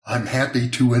I'm happy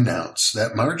to announce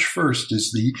that March 1st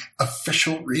is the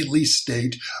official release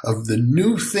date of the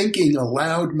new Thinking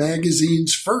Aloud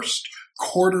magazine's first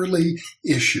quarterly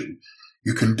issue.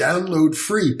 You can download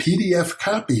free PDF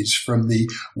copies from the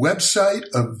website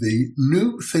of the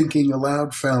new Thinking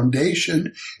Aloud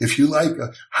Foundation. If you like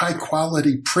a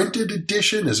high-quality printed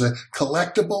edition as a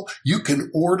collectible, you can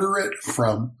order it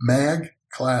from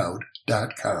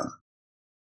magcloud.com.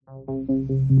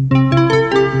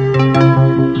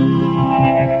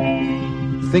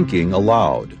 Thinking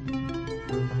Aloud.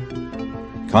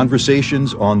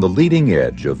 Conversations on the leading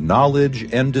edge of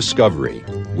knowledge and discovery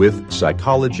with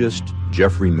psychologist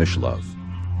Jeffrey Mishlove.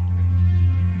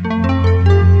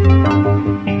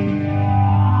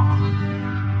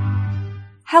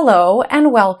 Hello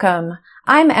and welcome.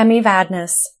 I'm Emmy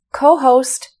Vadnais,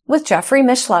 co-host with Jeffrey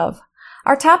Mishlove.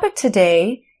 Our topic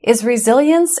today is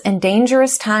resilience in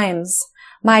dangerous times.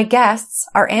 My guests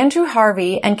are Andrew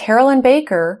Harvey and Carolyn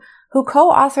Baker, who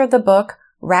co-authored the book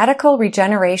Radical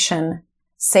Regeneration,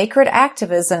 Sacred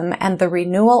Activism and the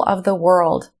Renewal of the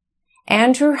World.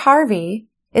 Andrew Harvey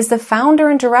is the founder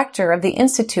and director of the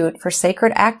Institute for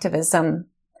Sacred Activism,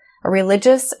 a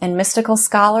religious and mystical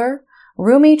scholar,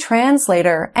 Rumi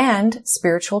translator, and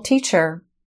spiritual teacher.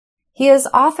 He is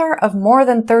author of more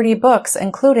than 30 books,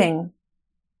 including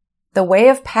The Way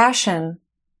of Passion,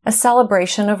 a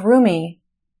celebration of Rumi,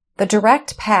 The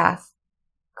Direct Path,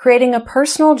 creating a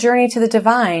personal journey to the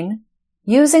divine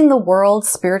using the world's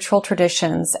spiritual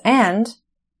traditions, and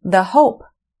The Hope,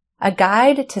 a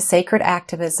guide to sacred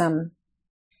activism.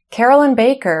 Carolyn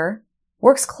Baker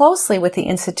works closely with the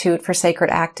Institute for Sacred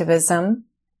Activism.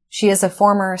 She is a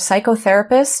former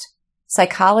psychotherapist,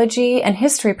 psychology, and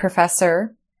history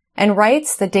professor, and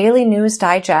writes the Daily News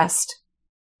Digest.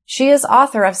 She is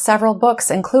author of several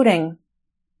books, including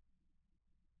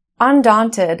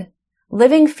Undaunted,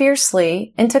 Living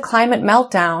Fiercely into Climate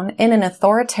Meltdown in an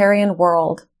Authoritarian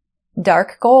World,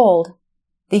 Dark Gold,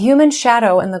 The Human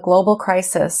Shadow in the Global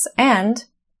Crisis, and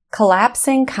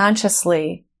Collapsing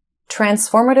Consciously,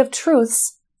 Transformative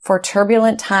Truths for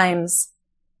Turbulent Times.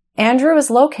 Andrew is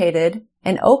located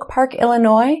in Oak Park,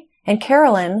 Illinois, and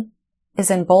Carolyn is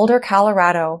in Boulder,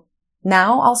 Colorado.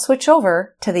 Now I'll switch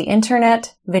over to the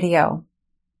internet video.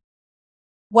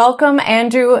 Welcome,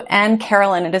 Andrew and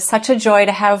Carolyn. It is such a joy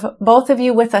to have both of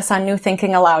you with us on New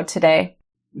Thinking Aloud today.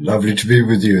 Lovely to be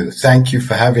with you. Thank you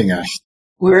for having us.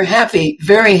 We're happy,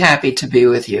 very happy to be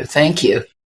with you. Thank you.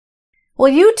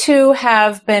 Well, you two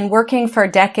have been working for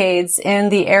decades in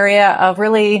the area of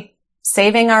really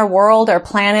saving our world, our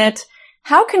planet.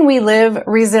 How can we live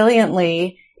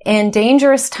resiliently in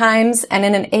dangerous times and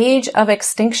in an age of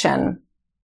extinction?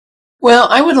 Well,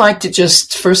 I would like to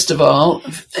just, first of all,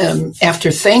 after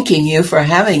thanking you for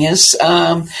having us,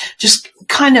 just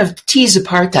kind of tease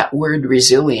apart that word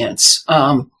resilience,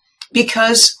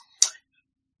 because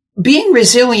being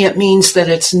resilient means that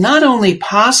it's not only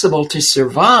possible to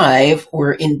survive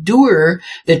or endure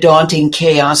the daunting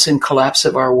chaos and collapse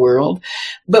of our world,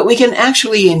 but we can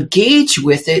actually engage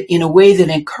with it in a way that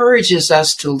encourages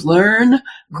us to learn,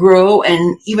 grow,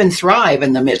 and even thrive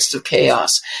in the midst of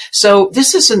chaos. So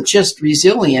this isn't just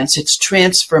resilience, it's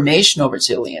transformational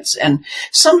resilience. And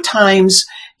sometimes,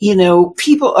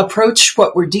 people approach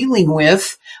what we're dealing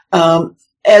with,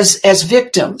 as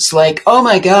victims, like, oh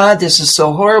my God, this is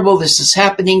so horrible. This is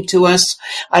happening to us.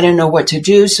 I don't know what to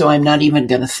do, so I'm not even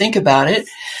going to think about it.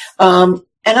 And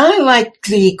I like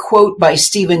the quote by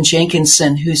Stephen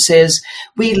Jenkinson, who says,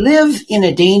 we live in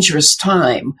a dangerous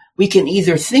time. We can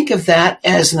either think of that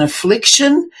as an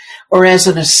affliction or as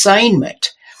an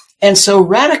assignment. And so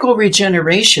Radical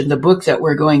Regeneration, the book that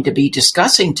we're going to be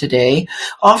discussing today,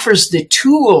 offers the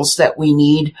tools that we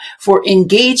need for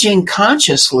engaging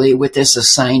consciously with this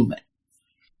assignment.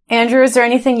 Andrew, is there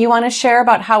anything you want to share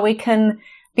about how we can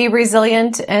be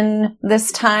resilient in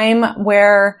this time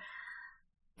where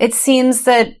it seems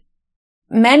that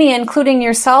many, including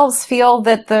yourselves, feel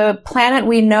that the planet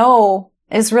we know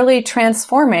is really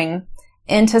transforming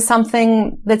into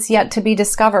something that's yet to be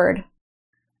discovered?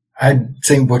 I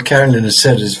think what Carolyn has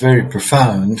said is very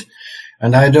profound,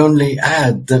 and I'd only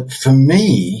add that for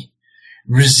me,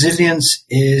 resilience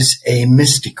is a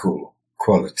mystical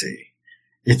quality.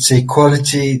 It's a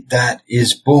quality that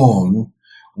is born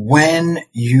when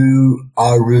you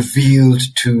are revealed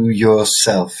to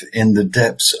yourself in the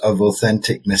depths of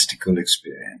authentic mystical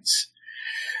experience.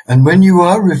 And when you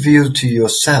are revealed to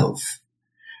yourself,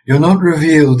 you're not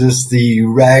revealed as the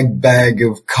rag bag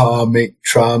of karmic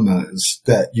traumas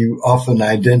that you often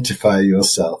identify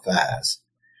yourself as.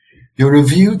 You're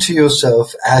revealed to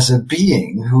yourself as a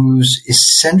being whose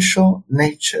essential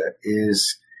nature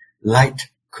is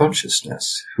light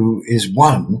consciousness, who is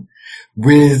one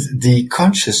with the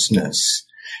consciousness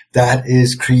that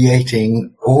is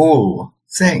creating all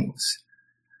things.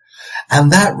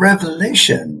 And that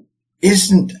revelation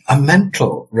isn't a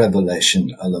mental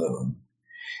revelation alone.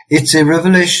 It's a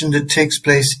revelation that takes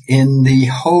place in the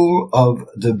whole of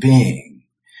the being.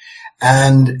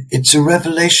 And it's a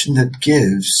revelation that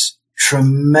gives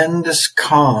tremendous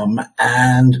calm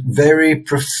and very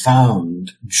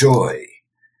profound joy.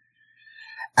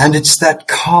 And it's that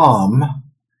calm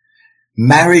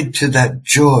married to that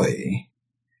joy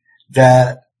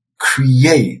that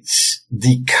creates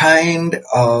the kind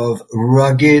of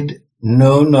rugged,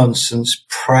 no-nonsense,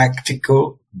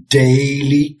 practical,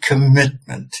 daily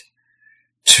commitment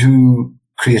to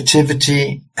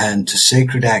creativity and to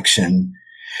sacred action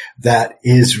that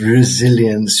is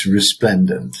resilience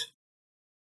resplendent.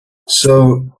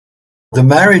 So the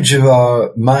marriage of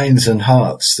our minds and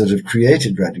hearts that have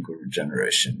created radical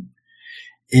regeneration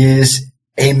is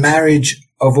a marriage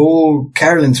of all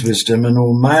Carolyn's wisdom and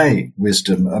all my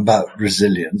wisdom about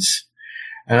resilience.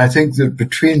 And I think that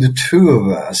between the two of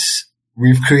us,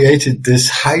 we've created this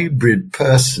hybrid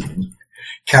person,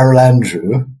 Carol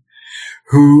Andrew,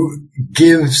 who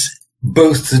gives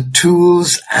both the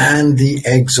tools and the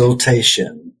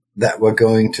exaltation that we're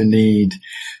going to need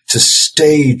to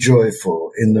stay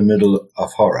joyful in the middle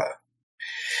of horror.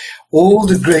 All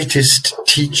the greatest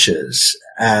teachers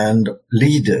and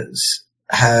leaders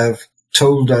have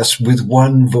told us with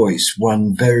one voice,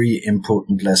 one very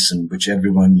important lesson which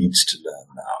everyone needs to learn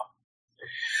now.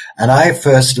 And I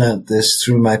first learnt this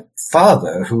through my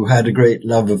father, who had a great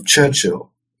love of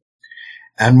Churchill.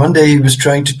 And one day he was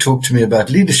trying to talk to me about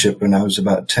leadership when I was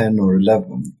about 10 or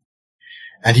 11.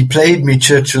 And he played me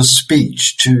Churchill's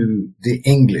speech to the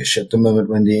English at the moment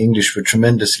when the English were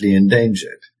tremendously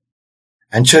endangered.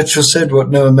 And Churchill said what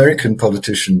no American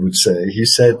politician would say. He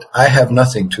said, "I have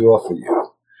nothing to offer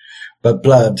you but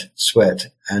blood, sweat,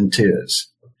 and tears.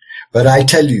 But I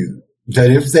tell you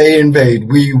that if they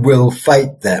invade, we will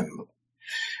fight them.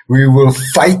 We will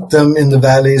fight them in the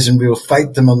valleys, and we will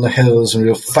fight them on the hills, and we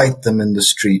will fight them in the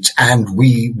streets, and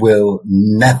we will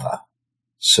never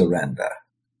surrender."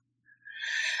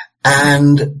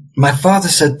 And my father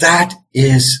said that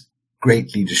is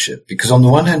great leadership, because on the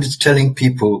one hand, it's telling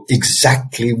people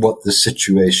exactly what the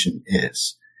situation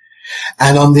is.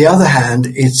 And on the other hand,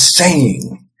 it's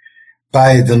saying,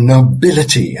 by the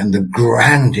nobility and the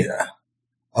grandeur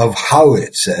of how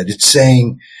it's said, it's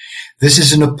saying, this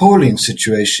is an appalling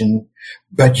situation,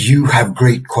 but you have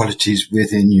great qualities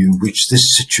within you, which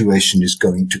this situation is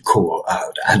going to call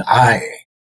out. And I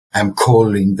am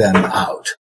calling them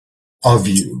out of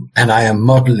you, and I am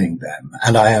modeling them,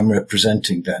 and I am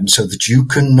representing them so that you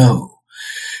can know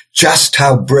just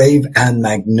how brave and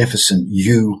magnificent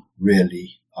you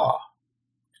really are.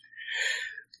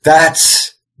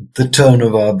 That's the tone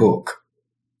of our book.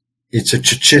 It's a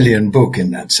Churchillian book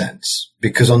in that sense,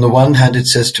 because on the one hand it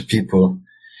says to people,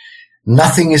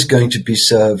 nothing is going to be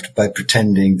served by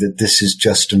pretending that this is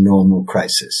just a normal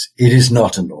crisis. It is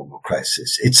not a normal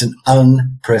crisis. It's an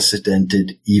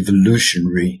unprecedented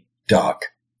evolutionary dark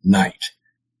night.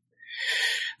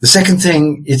 The second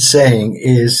thing it's saying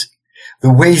is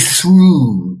the way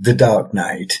through the dark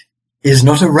night is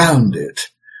not around it,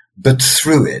 but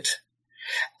through it.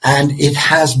 And it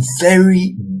has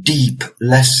very deep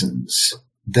lessons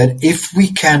that if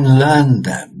we can learn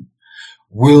them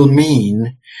will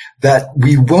mean that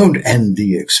we won't end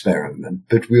the experiment,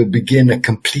 but we'll begin a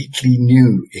completely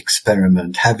new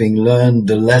experiment, having learned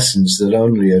the lessons that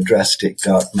only a drastic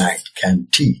dark night can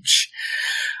teach.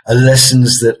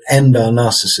 Lessons that end our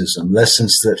narcissism,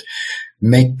 lessons that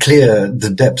make clear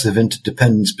the depth of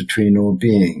interdependence between all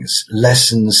beings,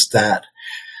 lessons that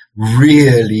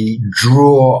really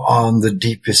draw on the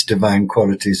deepest divine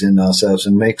qualities in ourselves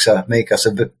and make us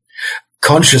a bit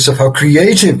conscious of how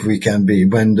creative we can be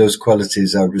when those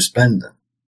qualities are resplendent.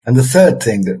 And the third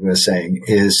thing that we're saying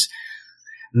is,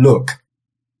 look,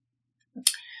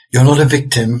 you're not a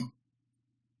victim.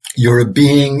 You're a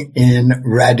being in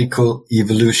radical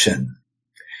evolution.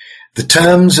 The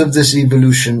terms of this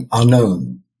evolution are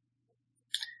known.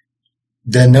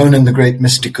 They're known in the great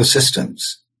mystical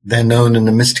systems. They're known in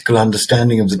the mystical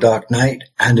understanding of the dark night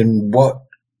and in what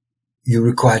you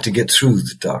require to get through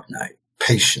the dark night.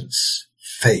 Patience,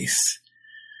 faith,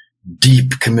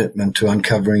 deep commitment to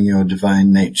uncovering your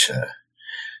divine nature,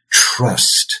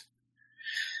 trust.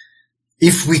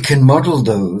 If we can model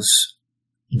those,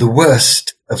 the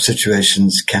worst of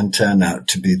situations can turn out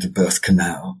to be the birth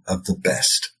canal of the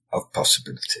best of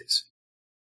possibilities.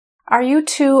 Are you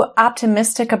too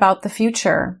optimistic about the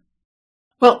future?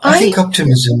 Well, I think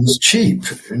optimism is cheap.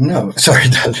 No, sorry,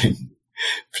 darling.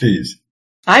 Please.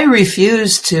 I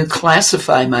refuse to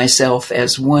classify myself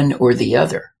as one or the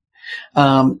other.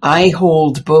 I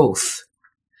hold both.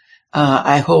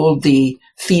 I hold the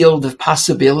field of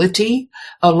possibility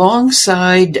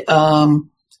alongside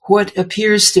what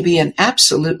appears to be an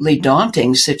absolutely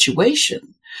daunting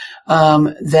situation.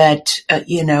 That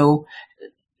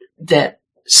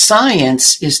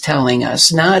science is telling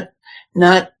us,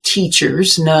 not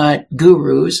teachers, not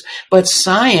gurus, but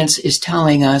science is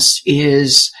telling us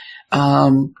is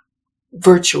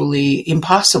virtually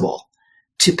impossible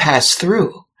to pass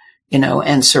through,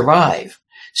 and survive.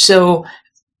 So,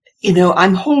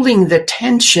 I'm holding the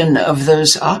tension of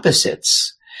those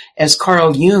opposites, as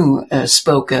Carl Jung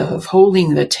spoke of,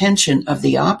 holding the tension of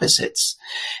the opposites.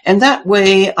 And that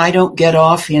way I don't get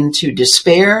off into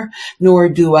despair, nor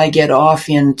do I get off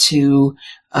into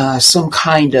some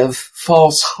kind of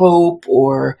false hope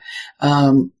or,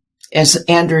 as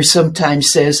Andrew sometimes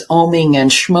says, oming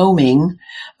and schmoming,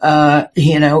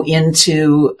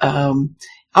 into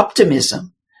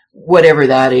optimism, whatever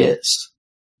that is.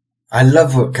 I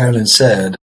love what Carolyn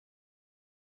said.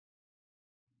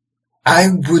 I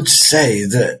would say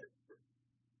that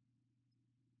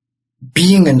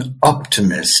being an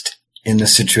optimist in a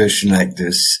situation like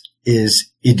this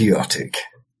is idiotic.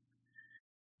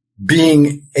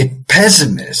 Being a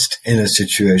pessimist in a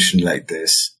situation like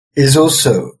this is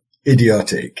also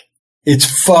idiotic.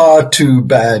 It's far too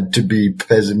bad to be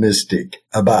pessimistic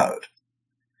about.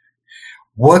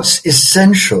 What's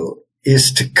essential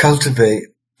is to cultivate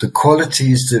the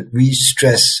qualities that we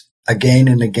stress again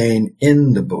and again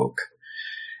in the book.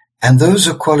 And those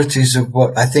are qualities of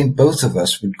what I think both of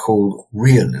us would call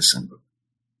realism.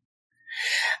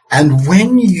 And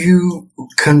when you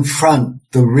confront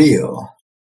the real,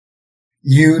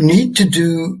 you need to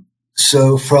do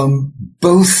so from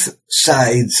both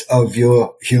sides of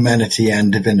your humanity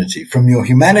and divinity. From your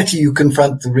humanity, you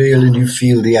confront the real and you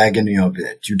feel the agony of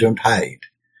it. You don't hide.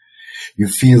 You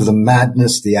feel the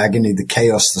madness, the agony, the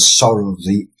chaos, the sorrow,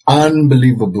 the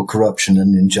unbelievable corruption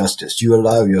and injustice. You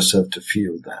allow yourself to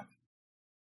feel them.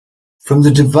 From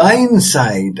the divine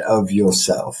side of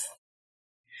yourself,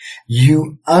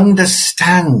 you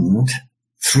understand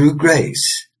through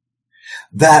grace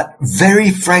that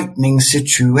very frightening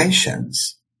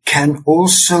situations can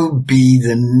also be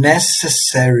the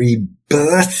necessary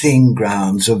birthing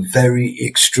grounds of very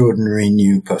extraordinary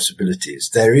new possibilities.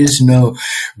 There is no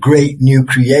great new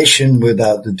creation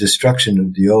without the destruction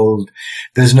of the old.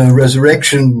 There's no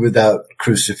resurrection without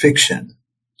crucifixion.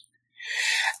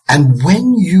 And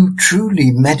when you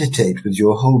truly meditate with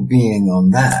your whole being on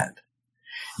that,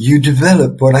 you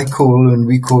develop what I call, and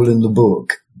we call in the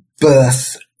book,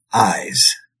 birth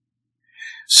eyes.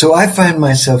 So I find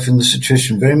myself in the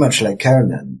situation very much like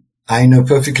Carolyn. I know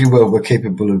perfectly well we're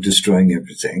capable of destroying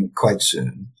everything quite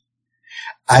soon.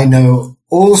 I know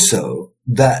also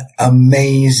that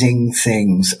amazing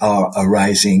things are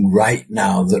arising right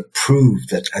now that prove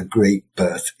that a great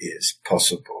birth is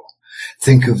possible.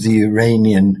 Think of the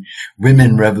Iranian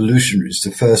women revolutionaries,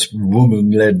 the first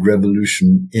woman-led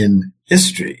revolution in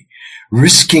history,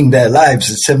 risking their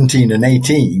lives at 17 and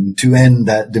 18 to end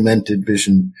that demented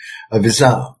vision of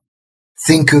Islam.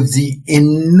 Think of the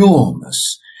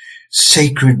enormous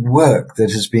sacred work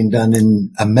that has been done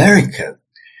in America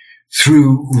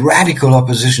through radical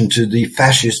opposition to the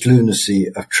fascist lunacy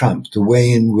of Trump, the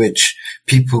way in which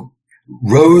people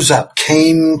rose up,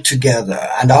 came together,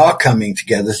 and are coming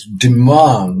together to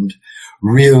demand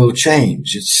real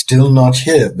change. It's still not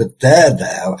here, but they're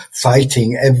there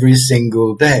fighting every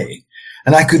single day.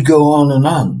 And I could go on and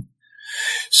on.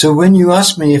 So when you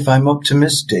ask me if I'm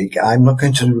optimistic, I'm not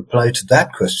going to reply to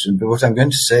that question, but what I'm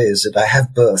going to say is that I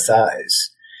have birth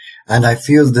eyes. And I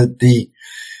feel that the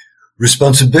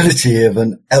responsibility of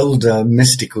an elder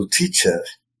mystical teacher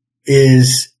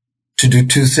is to do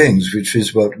two things, which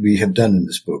is what we have done in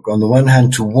this book. On the one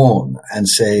hand, to warn and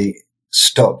say,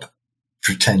 stop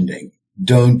pretending.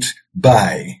 Don't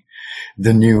buy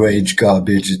the new age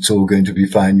garbage. It's all going to be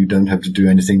fine. You don't have to do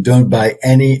anything. Don't buy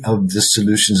any of the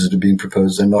solutions that are being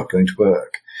proposed. They're not going to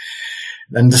work.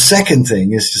 And the second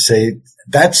thing is to say,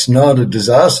 that's not a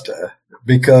disaster,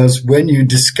 because when you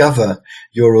discover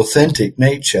your authentic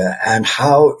nature and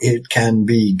how it can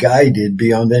be guided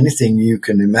beyond anything you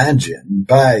can imagine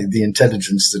by the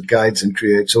intelligence that guides and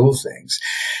creates all things,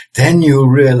 then you'll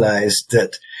realize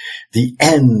that the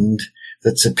end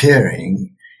that's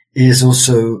appearing is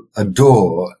also a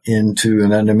door into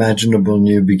an unimaginable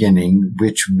new beginning,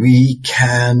 which we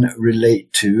can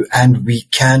relate to and we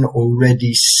can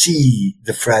already see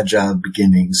the fragile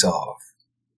beginnings of.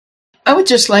 I would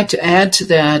just like to add to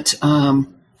that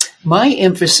my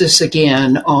emphasis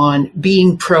again on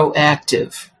being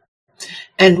proactive.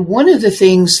 And one of the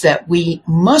things that we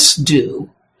must do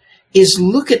is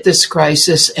look at this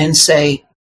crisis and say,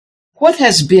 what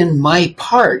has been my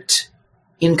part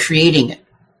in creating it?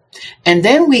 And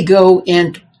then we go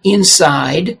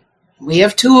inside. We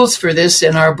have tools for this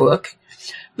in our book.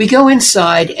 We go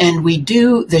inside and we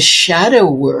do the shadow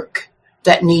work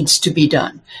that needs to be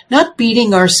done. Not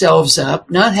beating ourselves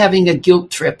up, not having a guilt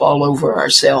trip all over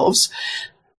ourselves,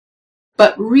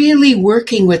 but really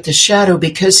working with the shadow,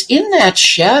 because in that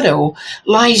shadow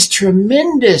lies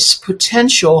tremendous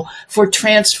potential for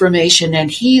transformation and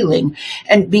healing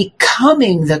and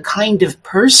becoming the kind of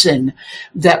person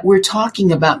that we're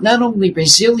talking about, not only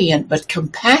resilient, but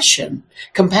compassionate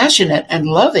and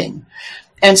loving.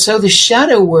 And so the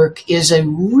shadow work is a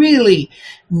really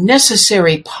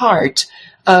necessary part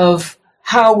of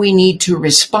how we need to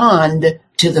respond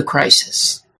to the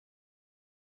crisis.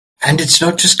 And it's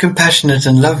not just compassionate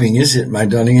and loving, is it, my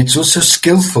darling? It's also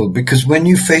skillful, because when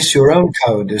you face your own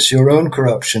cowardice, your own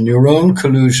corruption, your own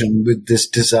collusion with this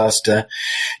disaster,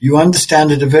 you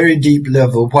understand at a very deep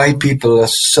level why people are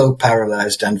so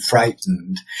paralyzed and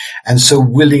frightened and so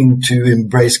willing to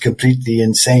embrace completely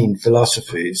insane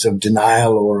philosophies of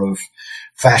denial or of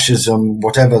fascism,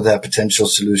 whatever their potential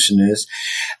solution is.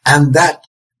 And that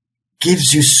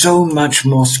gives you so much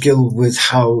more skill with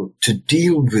how to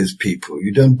deal with people.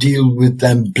 You don't deal with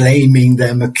them blaming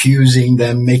them, accusing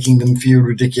them, making them feel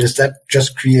ridiculous. That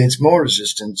just creates more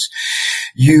resistance.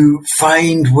 You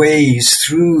find ways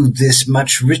through this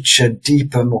much richer,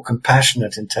 deeper, more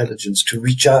compassionate intelligence to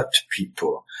reach out to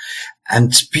people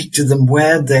and speak to them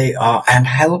where they are and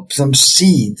help them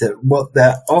see that what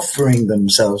they're offering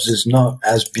themselves is not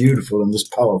as beautiful and as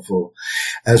powerful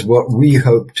as what we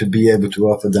hope to be able to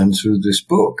offer them through this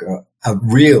book, a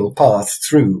real path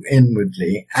through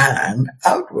inwardly and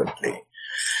outwardly.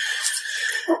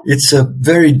 It's a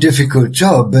very difficult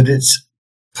job, but it's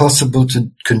possible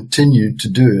to continue to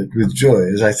do it with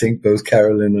joy, as I think both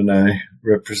Carolyn and I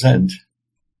represent.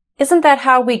 Isn't that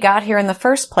how we got here in the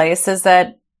first place, is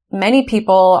that many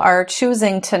people are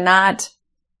choosing to not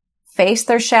face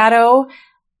their shadow.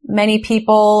 Many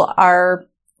people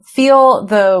feel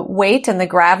the weight and the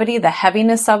gravity, the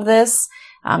heaviness of this.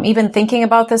 Even thinking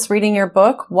about this, reading your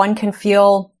book, one can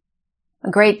feel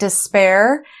great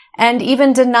despair and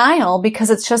even denial, because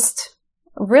it's just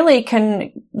really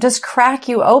can just crack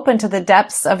you open to the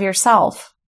depths of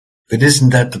yourself. But isn't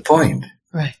that the point?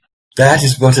 Right. That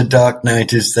is what a dark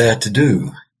night is there to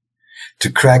do, to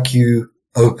crack you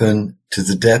open to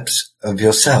the depths of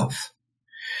yourself.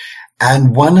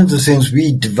 And one of the things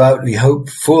we devoutly hope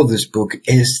for this book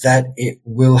is that it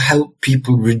will help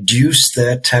people reduce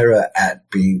their terror at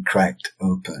being cracked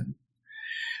open.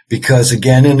 Because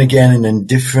again and again, and in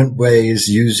different ways,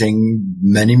 using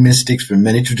many mystics from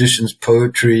many traditions,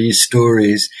 poetry,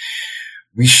 stories,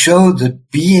 we show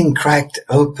that being cracked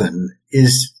open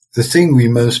is the thing we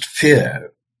most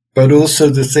fear, but also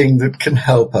the thing that can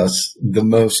help us the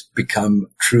most become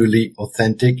truly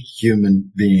authentic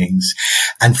human beings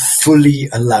and fully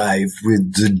alive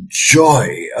with the joy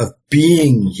of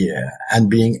being here and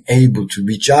being able to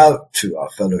reach out to our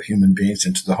fellow human beings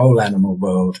and to the whole animal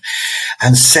world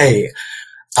and say,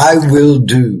 I will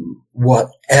do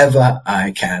whatever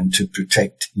I can to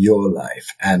protect your life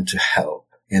and to help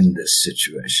in this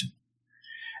situation.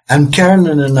 And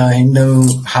Carolyn and I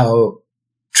know how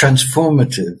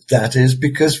transformative that is,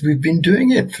 because we've been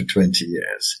doing it for 20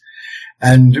 years.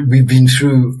 And we've been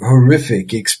through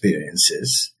horrific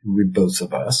experiences with both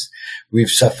of us. We've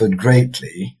suffered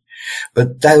greatly.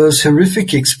 But those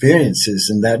horrific experiences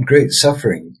and that great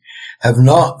suffering have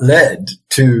not led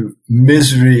to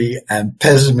misery and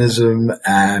pessimism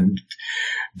and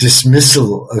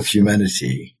dismissal of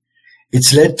humanity.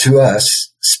 It's led to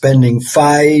us spending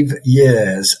 5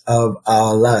 years of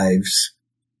our lives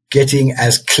getting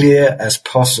as clear as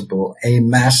possible a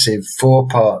massive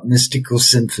 4-part mystical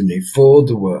symphony for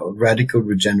the world, Radical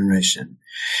Regeneration,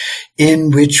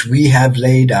 in which we have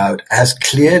laid out as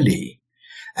clearly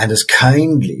and as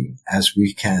kindly as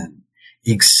we can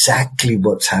exactly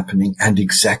what's happening and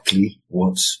exactly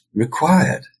what's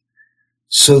required.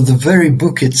 So the very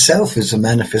book itself is a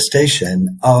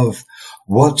manifestation of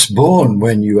what's born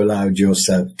when you allowed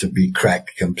yourself to be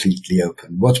cracked completely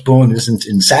open. What's born isn't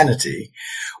insanity.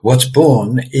 What's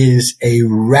born is a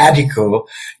radical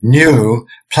new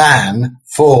plan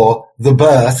for the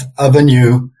birth of a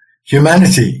new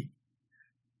humanity.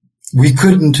 We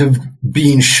couldn't have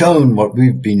been shown what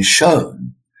we've been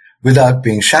shown without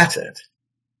being shattered.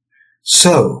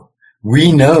 So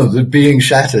we know that being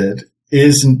shattered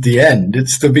isn't the end.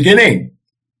 It's the beginning.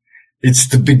 It's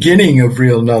the beginning of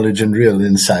real knowledge and real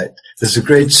insight. There's a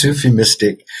great Sufi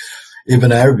mystic,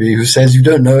 Ibn Arabi, who says you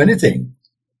don't know anything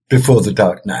before the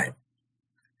dark night.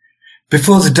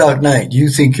 Before the dark night, you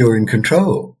think you're in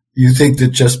control. You think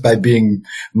that just by being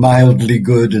mildly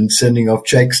good and sending off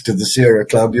checks to the Sierra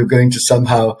Club, you're going to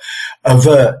somehow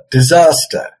avert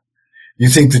disaster. You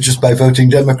think that just by voting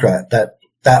Democrat,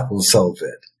 that will solve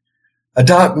it. A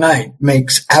dark night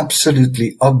makes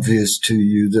absolutely obvious to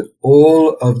you that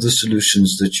all of the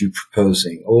solutions that you're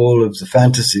proposing, all of the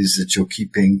fantasies that you're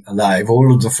keeping alive,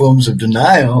 all of the forms of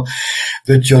denial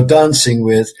that you're dancing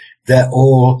with, they're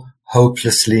all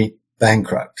hopelessly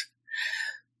bankrupt.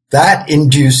 That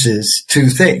induces two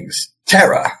things.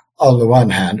 Terror, on the one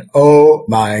hand. Oh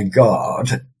my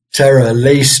God. Terror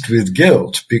laced with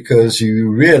guilt because you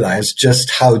realize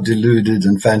just how deluded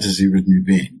and fantasy-ridden you've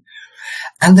been.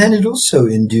 And then it also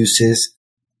induces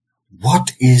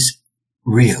what is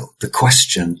real? The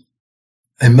question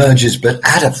emerges, but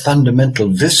at a fundamental,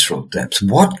 visceral depth.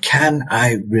 What can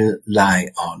I rely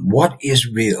on? What is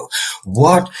real?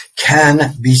 What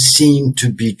can be seen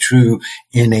to be true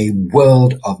in a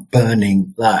world of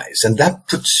burning lies? And that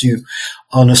puts you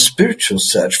on a spiritual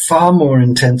search far more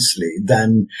intensely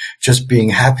than just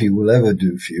being happy will ever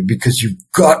do for you, because you've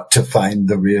got to find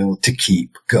the real to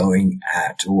keep going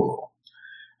at all.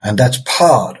 And that's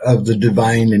part of the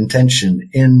divine intention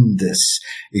in this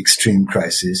extreme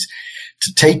crisis,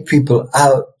 to take people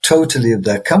out totally of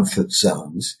their comfort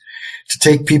zones, to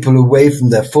take people away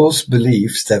from their false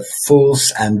beliefs, their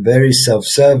false and very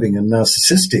self-serving and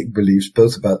narcissistic beliefs,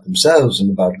 both about themselves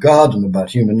and about God and about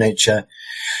human nature,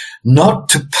 not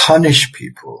to punish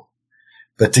people,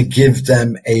 but to give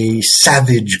them a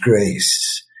savage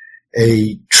grace,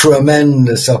 a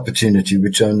tremendous opportunity,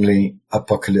 which only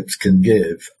apocalypse can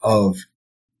give, of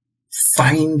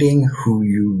finding who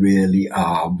you really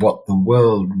are, what the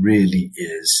world really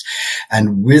is,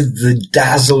 and with the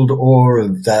dazzled awe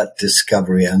of that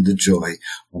discovery and the joy,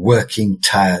 working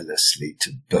tirelessly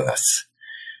to birth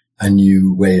a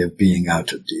new way of being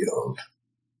out of the old.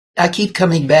 I keep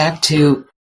coming back to,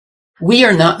 we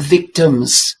are not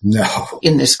victims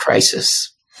in this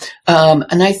crisis.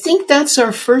 And I think that's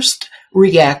our first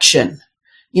reaction,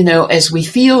 as we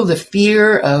feel the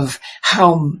fear of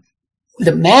how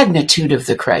the magnitude of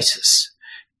the crisis.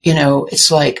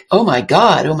 It's like, oh my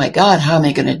God, how am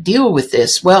I going to deal with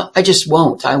this? Well, I just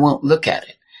won't. I won't look at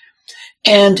it.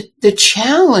 And the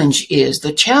challenge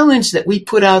that we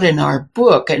put out in our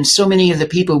book, and so many of the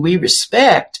people we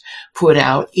respect put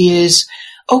out, is,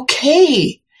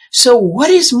 okay, so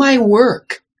what is my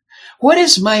work? What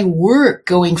is my work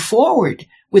going forward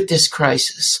with this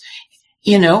crisis?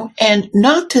 And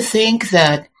not to think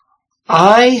that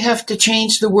I have to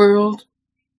change the world,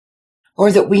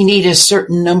 or that we need a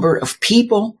certain number of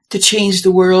people to change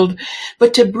the world,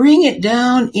 but to bring it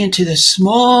down into the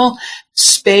small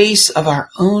space of our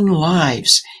own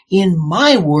lives. In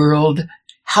my world,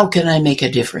 how can I make a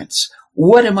difference?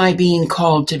 What am I being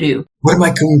called to do? What am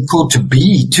I called to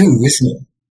be too, isn't it?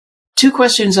 Two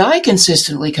questions I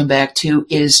consistently come back to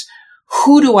is,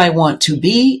 who do I want to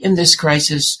be in this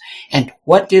crisis? And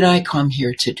what did I come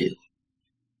here to do?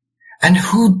 And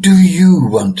who do you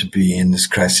want to be in this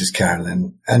crisis,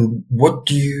 Carolyn? And what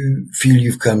do you feel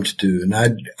you've come to do? And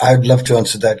I'd love to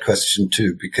answer that question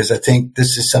too, because I think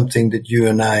this is something that you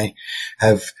and I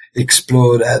have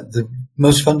explored at the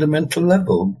most fundamental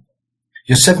level.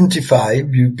 You're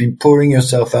 75. You've been pouring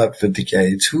yourself out for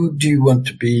decades. Who do you want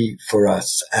to be for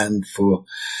us and for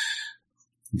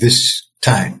this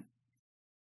time?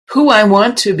 Who I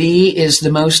want to be is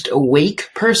the most awake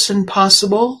person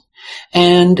possible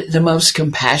and the most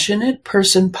compassionate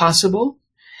person possible.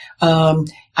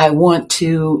 I want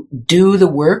to do the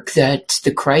work that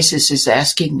the crisis is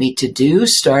asking me to do,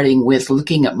 starting with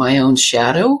looking at my own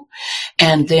shadow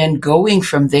and then going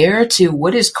from there to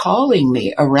what is calling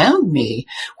me around me.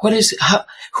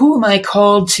 Who am I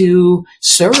called to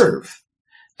serve?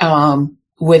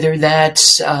 Whether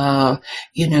that's,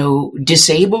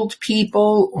 disabled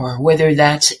people, or whether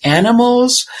that's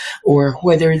animals, or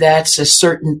whether that's a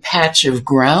certain patch of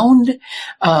ground,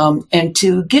 and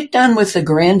to get done with the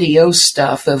grandiose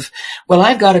stuff of, well,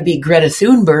 I've got to be Greta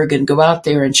Thunberg and go out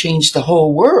there and change the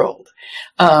whole world.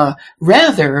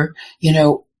 Rather,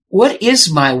 what is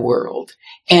my world,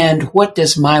 and what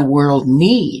does my world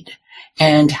need?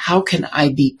 And how can I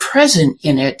be present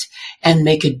in it and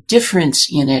make a difference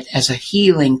in it as a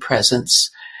healing presence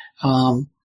in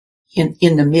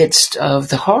the midst of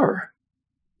the horror?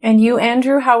 And you,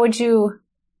 Andrew, how would you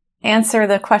answer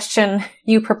the question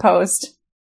you proposed?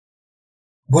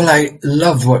 Well, I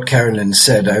love what Carolyn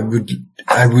said. I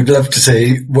would love to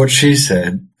say what she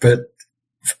said, but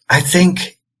I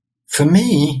think for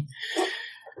me,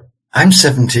 I'm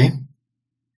 70.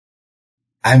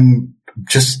 I'm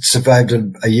just survived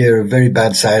a year of very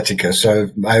bad sciatica, so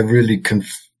I really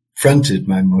confronted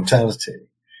my mortality.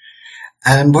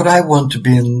 And what I want to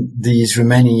be in these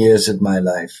remaining years of my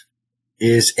life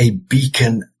is a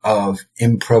beacon of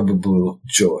improbable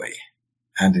joy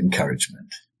and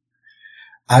encouragement.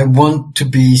 I want to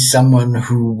be someone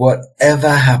who, whatever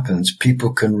happens,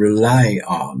 people can rely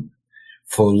on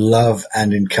for love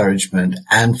and encouragement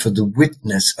and for the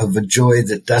witness of a joy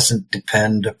that doesn't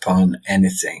depend upon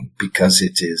anything, because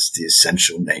it is the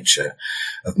essential nature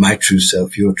of my true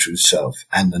self, your true self,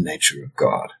 and the nature of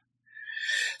God.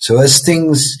 So as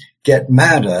things get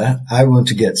madder, I want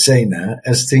to get saner.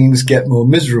 As things get more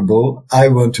miserable, I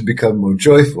want to become more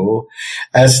joyful.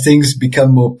 As things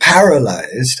become more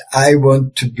paralyzed, I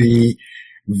want to be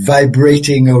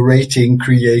vibrating, orating,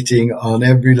 creating on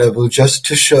every level, just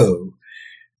to show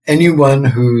anyone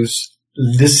who's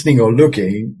listening or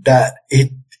looking that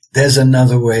there's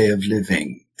another way of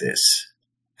living this,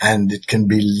 and it can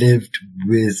be lived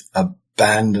with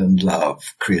abandoned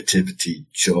love, creativity,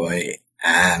 joy,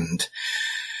 and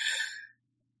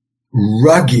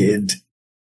rugged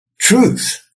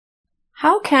truth.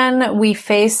 How can we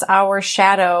face our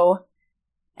shadow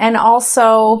and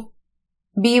also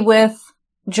be with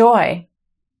joy?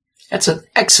 That's an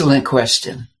excellent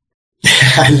question.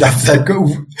 I love that.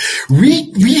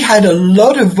 We had a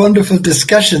lot of wonderful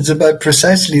discussions about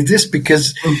precisely this,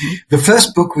 because the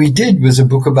first book we did was a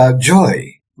book about joy.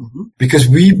 Because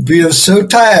we are so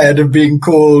tired of being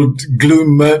called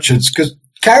gloom merchants, because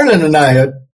Carolyn and I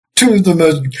are two of the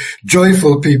most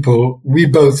joyful people we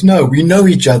both know. We know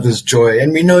each other's joy,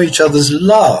 and we know each other's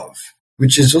love,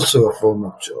 which is also a form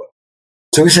of joy.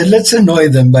 So we said, let's annoy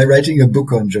them by writing a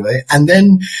book on joy. And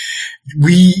then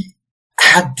we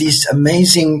had these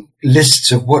amazing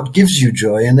lists of what gives you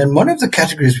joy. And then one of the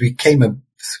categories we came up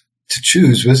to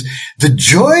choose was the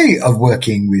joy of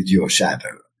working with your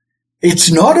shadow.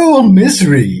 It's not all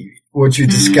misery, what you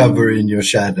discover in your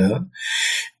shadow.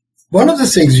 One of the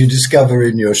things you discover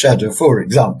in your shadow, for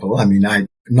example,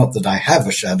 not that I have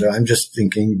a shadow, I'm just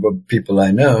thinking of people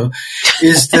I know,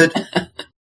 is that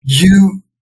you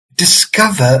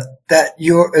discover that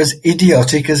you're as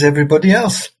idiotic as everybody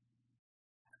else,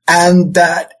 and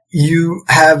that you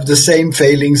have the same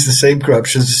failings, the same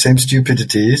corruptions, the same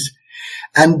stupidities.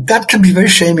 And that can be very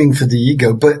shaming for the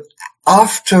ego. But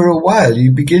after a while,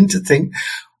 you begin to think,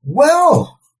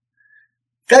 well,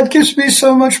 that gives me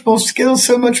so much more skill,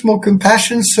 so much more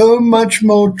compassion, so much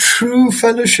more true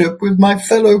fellowship with my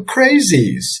fellow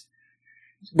crazies,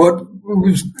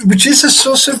 which is a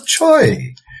source of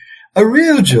joy, a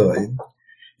real joy.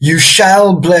 You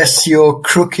shall bless your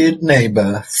crooked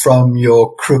neighbor from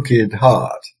your crooked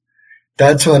heart.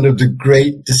 That's one of the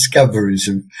great discoveries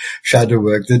of shadow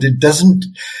work, that it doesn't,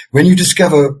 when you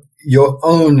discover your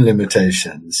own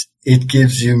limitations, it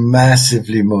gives you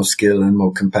massively more skill and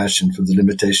more compassion for the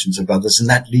limitations of others. And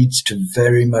that leads to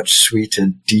very much sweeter,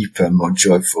 deeper, more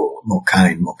joyful, more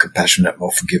kind, more compassionate,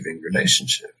 more forgiving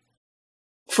relationships.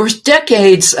 For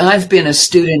decades, I've been a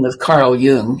student of Carl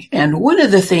Jung, and one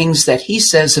of the things that he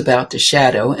says about the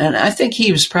shadow, and I think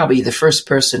he was probably the first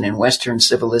person in Western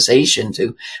civilization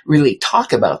to really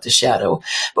talk about the shadow,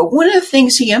 but one of the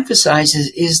things he emphasizes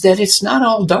is that it's not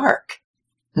all dark.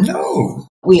 No.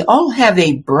 We all have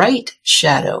a bright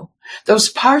shadow, those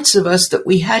parts of us that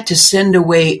we had to send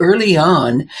away early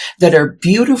on that are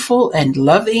beautiful and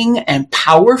loving and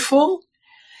powerful.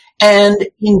 And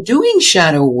in doing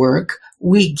shadow work,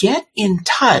 we get in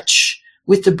touch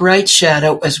with the bright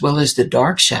shadow as well as the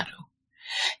dark shadow.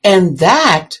 And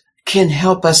that can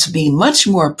help us be much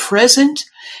more present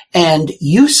and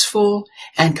useful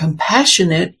and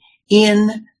compassionate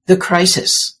in the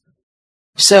crisis.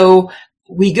 So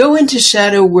we go into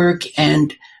shadow work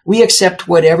and we accept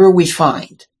whatever we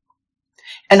find.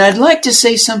 And I'd like to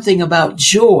say something about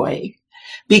joy,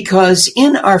 because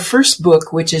in our first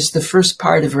book, which is the first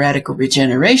part of Radical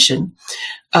Regeneration,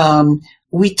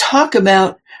 we talk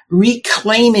about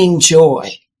reclaiming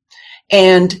joy.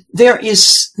 And there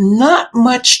is not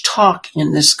much talk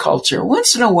in this culture,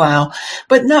 once in a while,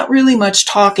 but not really much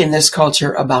talk in this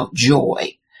culture about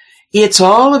joy. It's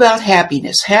all about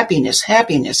happiness, happiness,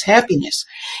 happiness, happiness.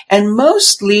 And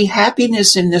mostly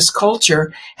happiness in this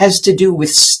culture has to do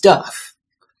with stuff.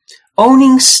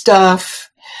 Owning stuff,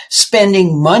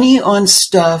 spending money on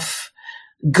stuff,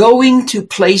 going to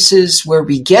places where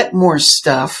we get more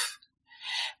stuff.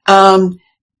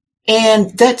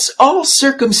 And that's all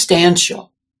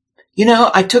circumstantial.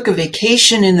 I took a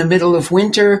vacation in the middle of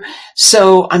winter,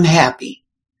 so I'm happy.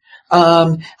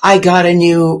 I bought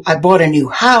a new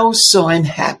house, so I'm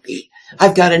happy.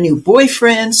 I've got a new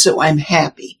boyfriend, so I'm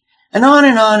happy. And on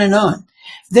and on and on.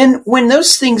 Then when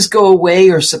those things go away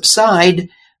or subside,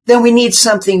 then we need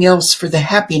something else for the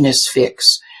happiness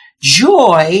fix.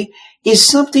 Joy is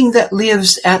something that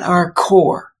lives at our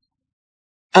core.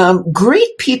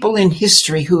 Great people in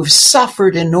history who've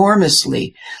suffered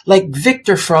enormously, like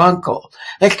Viktor Frankl,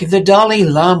 like the Dalai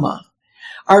Lama,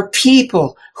 are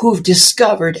people who've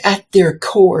discovered at their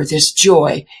core this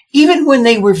joy, even when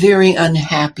they were very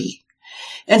unhappy.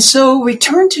 And so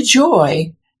Return to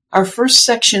Joy, our first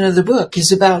section of the book,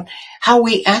 is about how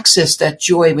we access that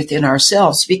joy within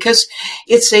ourselves, because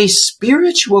it's a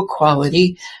spiritual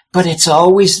quality, but it's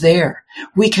always there.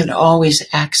 We can always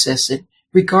access it,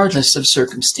 regardless of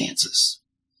circumstances.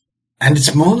 And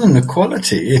it's more than a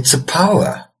quality, it's a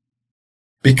power.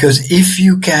 Because if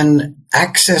you can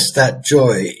access that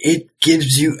joy, it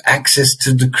gives you access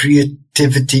to the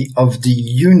creativity of the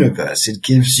universe. It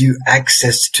gives you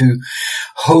access to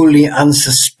wholly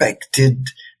unsuspected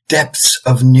depths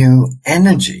of new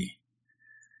energy.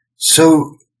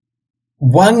 So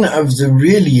one of the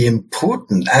really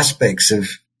important aspects of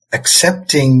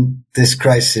accepting this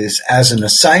crisis as an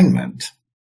assignment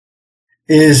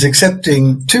is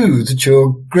accepting, too, that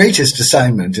your greatest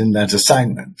assignment in that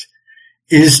assignment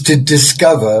is to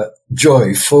discover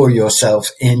joy for yourself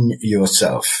in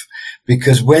yourself.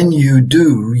 Because when you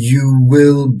do, you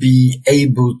will be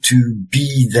able to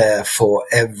be there for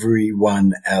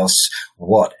everyone else,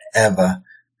 whatever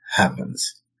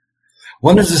happens.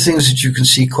 One of the things that you can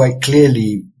see quite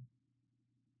clearly,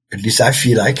 at least I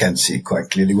feel I can see quite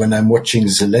clearly, when I'm watching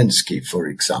Zelensky, for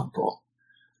example,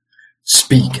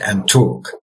 speak and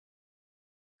talk.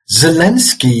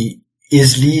 Zelensky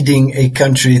is leading a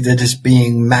country that is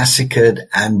being massacred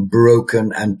and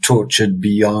broken and tortured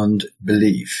beyond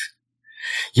belief.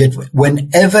 Yet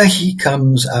whenever he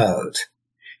comes out,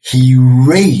 he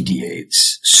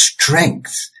radiates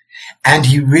strength, and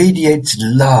he radiates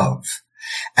love,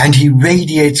 and he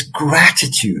radiates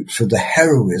gratitude for the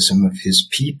heroism of his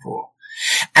people.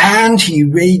 And he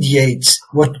radiates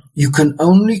what you can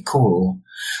only call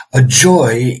a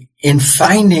joy in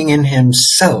finding in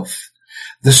himself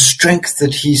the strength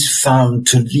that he's found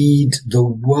to lead the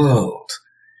world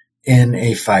in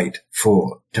a fight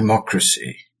for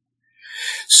democracy.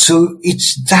 So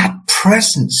it's that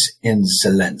presence in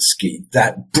Zelensky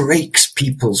that breaks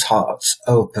people's hearts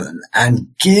open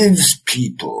and gives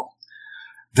people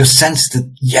the sense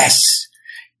that, yes,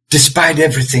 despite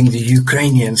everything, the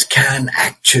Ukrainians can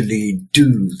actually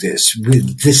do this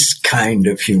with this kind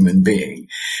of human being,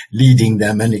 leading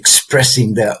them and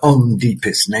expressing their own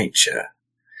deepest nature.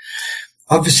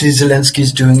 Obviously, Zelensky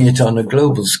is doing it on a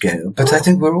global scale, but I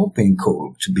think we're all being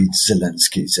called to be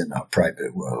Zelenskys in our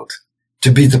private world.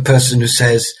 To be the person who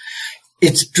says,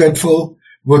 it's dreadful,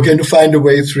 we're going to find a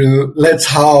way through, let's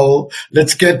howl,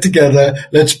 let's get together,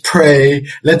 let's pray,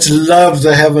 let's love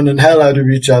the heaven and hell out of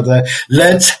each other,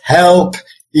 let's help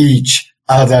each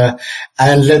other,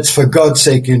 and let's, for God's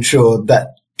sake, ensure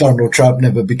that Donald Trump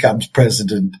never becomes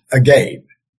president again,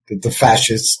 that the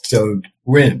fascists don't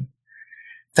win.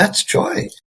 That's joy.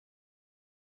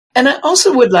 And I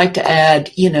also would like to add,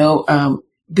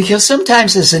 because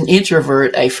sometimes as an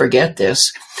introvert, I forget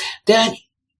this, that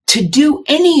to do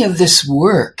any of this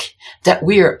work that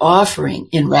we are offering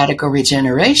in Radical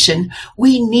Regeneration,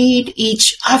 we need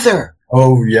each other.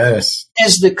 Oh, yes.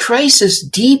 As the crisis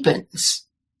deepens,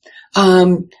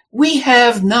 we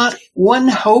have not one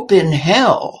hope in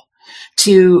hell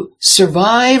to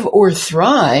survive or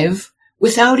thrive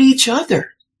without each other.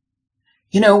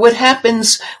 What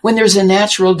happens when there's a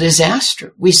natural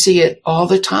disaster? We see it all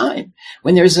the time.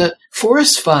 When there's a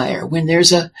forest fire, when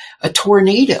there's a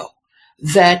tornado,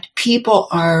 that people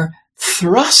are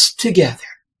thrust together,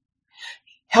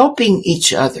 helping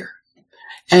each other,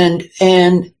 and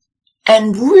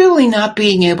really not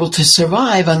being able to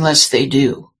survive unless they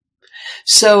do.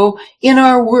 So in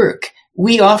our work,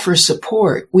 we offer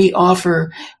support. We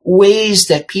offer ways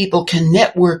that people can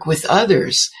network with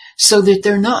others so that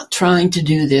they're not trying to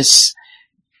do this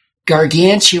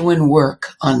gargantuan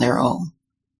work on their own.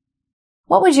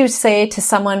 What would you say to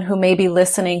someone who may be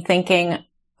listening thinking,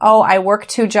 oh, I work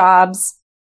 2 jobs,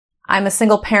 I'm a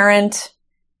single parent,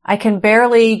 I can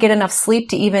barely get enough sleep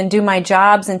to even do my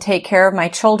jobs and take care of my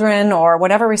children or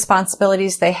whatever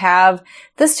responsibilities they have.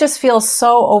 This just feels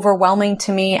so overwhelming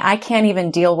to me. I can't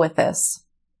even deal with this.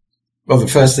 Well, the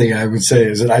first thing I would say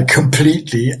is that I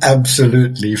completely,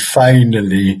 absolutely,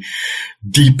 finally,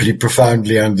 deeply,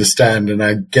 profoundly understand, and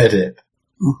I get it.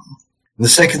 Mm-hmm. The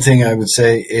second thing I would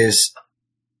say is,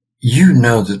 you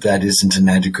know that isn't an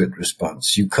adequate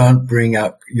response. You can't bring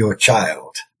up your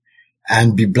child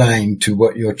and be blind to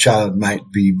what your child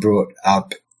might be brought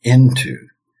up into.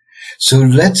 So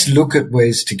let's look at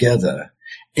ways together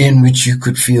in which you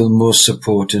could feel more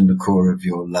support in the core of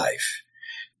your life.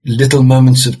 Little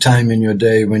moments of time in your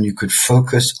day when you could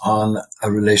focus on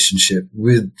a relationship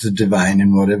with the divine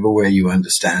in whatever way you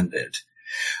understand it.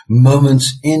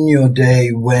 Moments in your day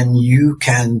when you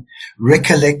can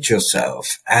recollect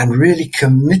yourself and really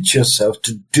commit yourself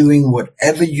to doing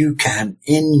whatever you can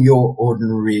in your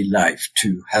ordinary life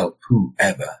to help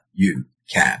whoever you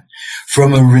can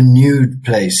from a renewed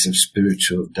place of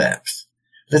spiritual depth.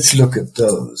 Let's look at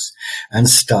those and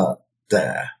start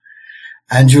there.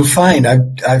 And you'll find,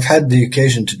 I've had the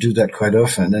occasion to do that quite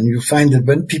often, and you'll find that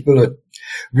when people are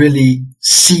really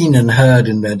seen and heard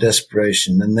in their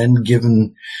desperation and then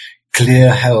given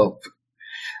clear help,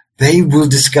 they will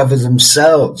discover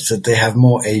themselves that they have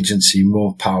more agency,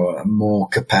 more power, more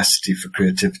capacity for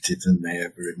creativity than they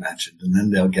ever imagined. And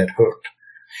then they'll get hooked.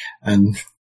 And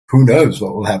who knows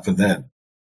what will happen then.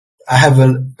 I have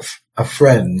a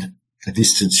friend, at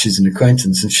least she's an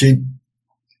acquaintance, and she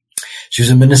was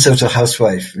a Minnesota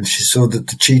housewife, and she saw that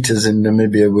the cheetahs in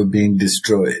Namibia were being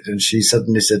destroyed. And she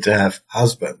suddenly said to her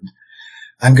husband,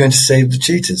 "I'm going to save the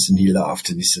cheetahs." And he laughed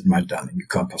and he said, "My darling, you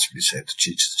can't possibly save the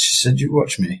cheetahs." She said, "You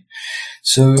watch me."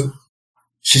 So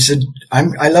she said,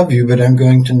 I love you, but I'm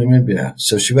going to Namibia.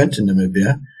 So she went to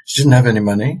Namibia. She didn't have any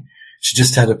money. She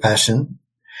just had a passion.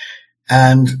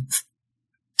 And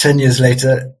 10 years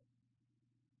later,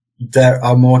 there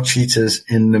are more cheetahs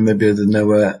in Namibia than there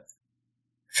were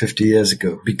 50 years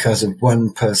ago because of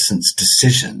one person's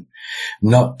decision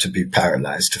not to be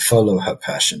paralyzed, to follow her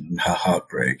passion and her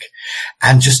heartbreak,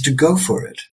 and just to go for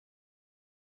it.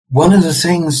 One of the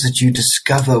things that you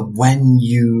discover when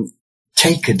you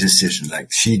take a decision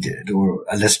like she did, or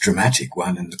a less dramatic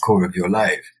one in the core of your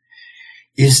life,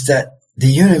 is that the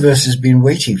universe has been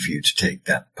waiting for you to take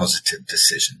that positive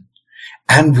decision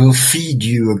and will feed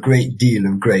you a great deal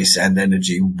of grace and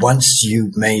energy once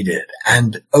you've made it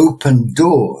and open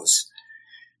doors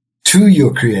to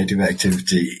your creative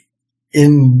activity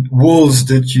in walls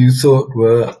that you thought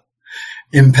were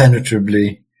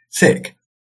impenetrably thick.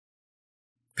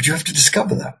 But you have to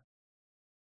discover that.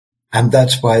 And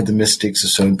that's why the mystics are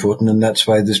so important, and that's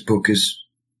why this book is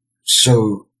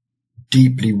so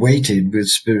deeply weighted with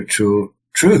spiritual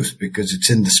truth, because it's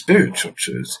in the spiritual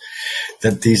truth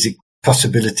that these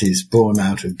possibilities born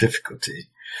out of difficulty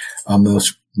are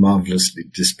most marvelously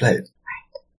displayed.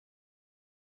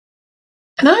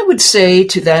 And I would say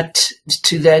to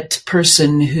that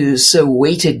person who's so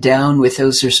weighted down with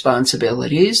those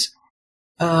responsibilities,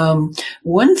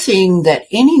 one thing that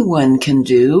anyone can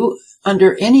do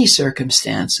under any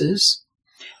circumstances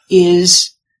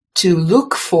is to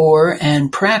look for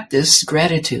and practice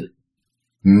gratitude.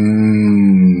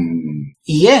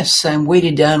 Yes, I'm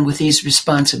weighted down with these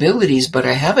responsibilities, but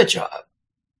I have a job.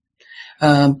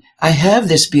 I have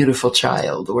this beautiful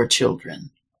child or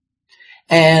children.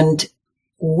 And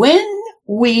when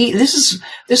this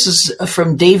is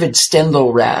from David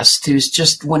Steindl-Rast, who's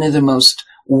just one of the most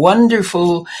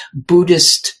wonderful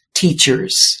Buddhist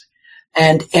teachers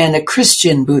and a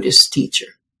Christian Buddhist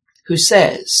teacher, who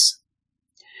says,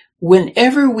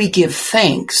 whenever we give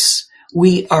thanks,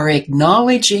 we are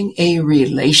acknowledging a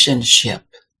relationship.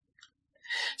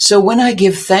 So when I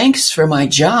give thanks for my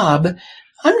job,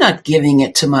 I'm not giving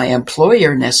it to my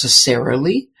employer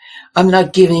necessarily. I'm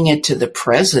not giving it to the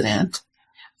president.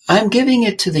 I'm giving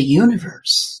it to the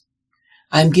universe.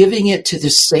 I'm giving it to the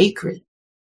sacred.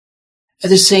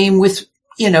 The same with,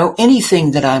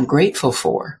 anything that I'm grateful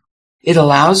for. It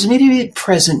allows me to be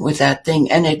present with that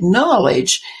thing and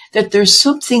acknowledge that there's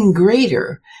something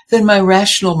greater than my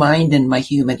rational mind and my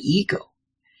human ego.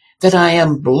 That I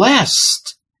am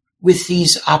blessed with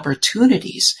these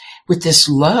opportunities, with this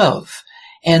love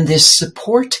and this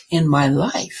support in my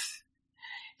life.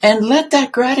 And let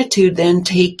that gratitude then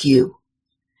take you.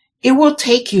 It will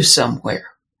take you somewhere.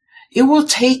 It will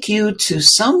take you to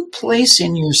some place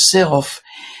in yourself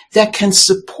that can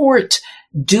support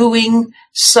doing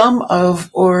some of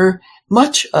or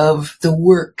much of the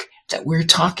work that we're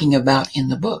talking about in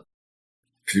the book.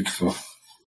 Beautiful.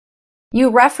 You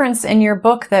reference in your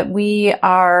book that we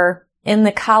are in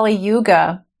the Kali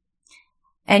Yuga,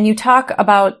 and you talk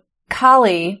about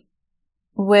Kali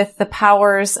with the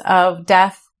powers of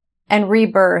death and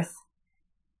rebirth.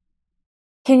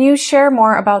 Can you share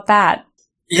more about that?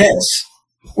 Yes.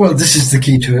 Well, this is the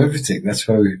key to everything. That's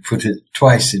why we put it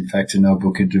twice, in fact, in our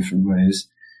book in different ways.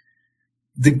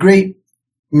 The great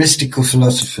mystical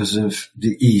philosophers of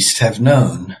the East have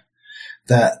known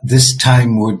that this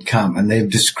time would come, and they've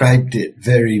described it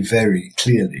very, very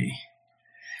clearly.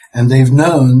 And they've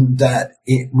known that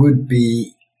it would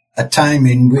be a time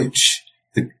in which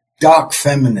the dark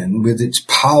feminine, with its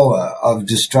power of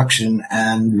destruction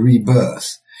and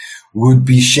rebirth, would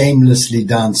be shamelessly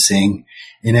dancing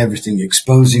in everything,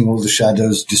 exposing all the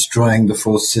shadows, destroying the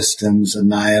false systems,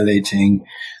 annihilating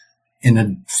in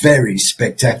a very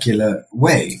spectacular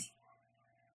way.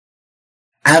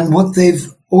 And what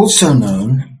they've also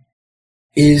known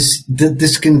is that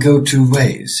this can go two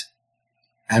ways.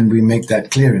 And we make that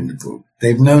clear in the book.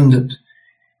 They've known that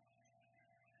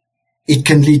it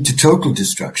can lead to total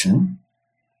destruction,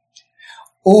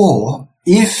 or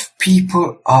if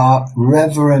people are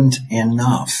reverent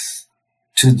enough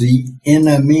to the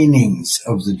inner meanings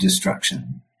of the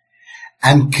destruction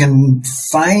and can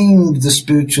find the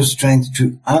spiritual strength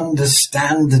to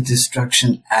understand the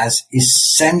destruction as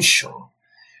essential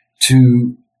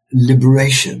to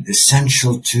liberation,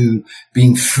 essential to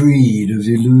being freed of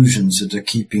illusions that are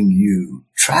keeping you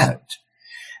trapped,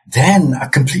 then a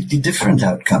completely different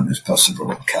outcome is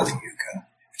possible in Kali Yuga,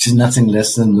 which is nothing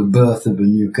less than the birth of a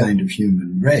new kind of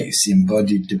human race,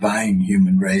 embodied divine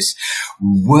human race,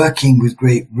 working with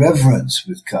great reverence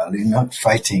with Kali, not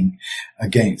fighting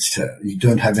against her. You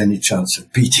don't have any chance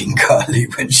of beating Kali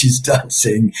when she's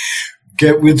dancing.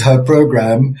 Get with her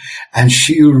program, and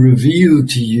she'll reveal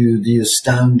to you the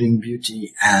astounding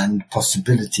beauty and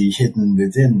possibility hidden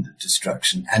within the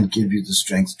destruction and give you the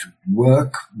strength to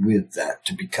work with that,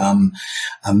 to become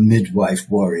a midwife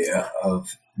warrior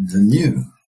of the new.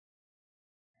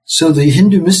 So the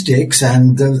Hindu mystics,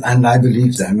 and I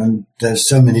believe them, and there's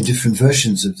so many different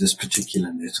versions of this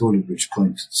particular myth, all of which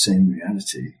point to the same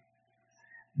reality.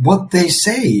 What they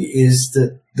say is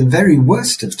that the very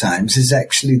worst of times is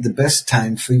actually the best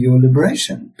time for your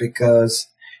liberation, because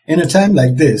in a time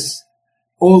like this,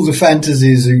 all the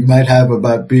fantasies you might have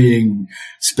about being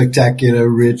spectacular,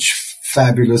 rich,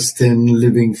 fabulous, thin,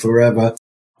 living forever,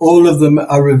 all of them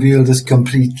are revealed as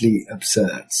completely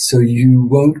absurd. So you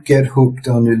won't get hooked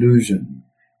on illusion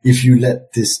if you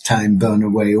let this time burn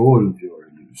away all of your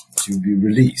illusions. You'll be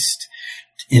released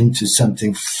into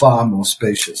something far more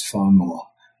spacious, far more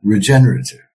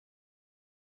regenerative.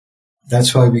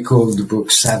 That's why we call the book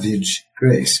Savage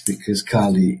Grace, because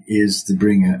Kali is the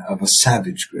bringer of a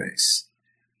savage grace.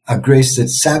 A grace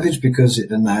that's savage because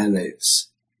it annihilates,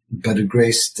 but a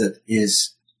grace that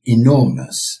is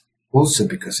enormous also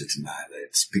because it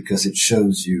annihilates, because it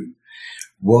shows you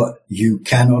what you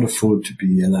cannot afford to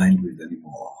be aligned with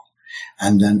anymore,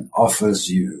 and then offers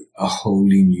you a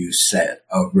wholly new set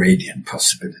of radiant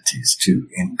possibilities to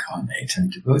incarnate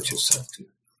and devote yourself to.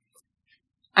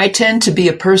 I tend to be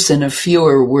a person of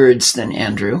fewer words than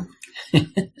Andrew.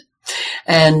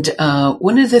 And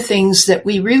one of the things that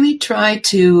we really try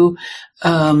to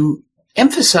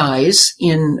emphasize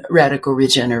in radical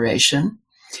regeneration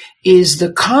is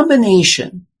the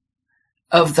combination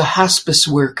of the hospice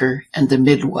worker and the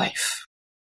midwife.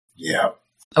 Yeah.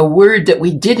 A word that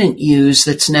we didn't use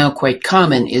that's now quite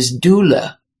common is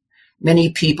doula.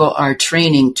 Many people are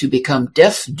training to become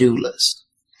death doulas.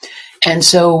 And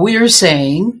so we're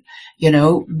saying,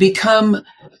 become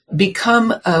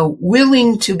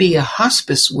willing to be a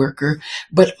hospice worker,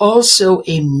 but also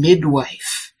a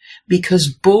midwife, because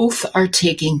both are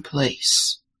taking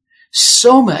place.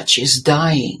 So much is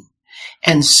dying,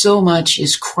 and so much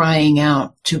is crying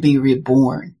out to be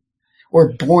reborn,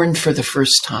 or born for the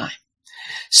first time.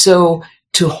 So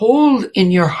to hold in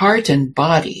your heart and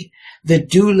body the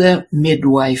doula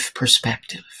midwife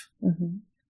perspective. Mm-hmm.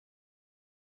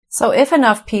 So if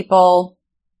enough people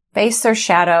face their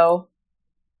shadow,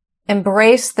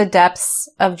 embrace the depths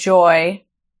of joy,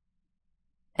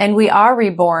 and we are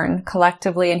reborn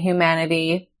collectively in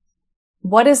humanity,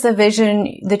 what is the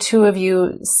vision the two of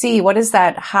you see? What is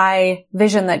that high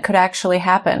vision that could actually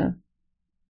happen?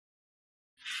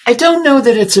 I don't know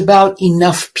that it's about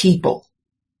enough people.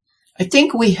 I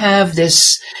think we have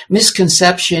this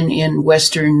misconception in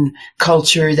Western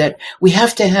culture that we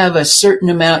have to have a certain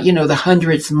amount, the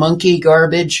 100th monkey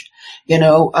garbage.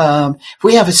 If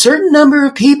we have a certain number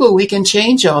of people, we can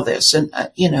change all this. And,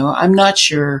 I'm not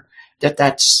sure that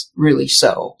that's really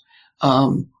so.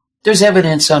 There's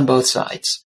evidence on both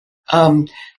sides.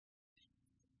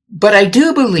 But I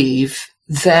do believe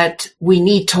that we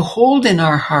need to hold in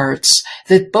our hearts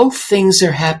that both things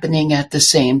are happening at the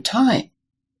same time.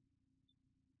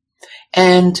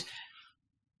 And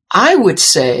I would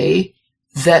say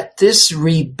that this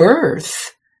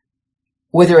rebirth,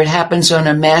 whether it happens on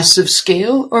a massive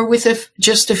scale or with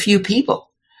just a few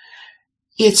people,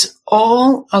 it's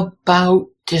all about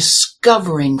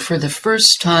discovering for the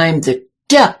first time the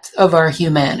depth of our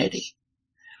humanity,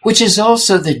 which is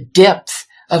also the depth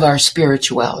of our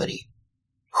spirituality,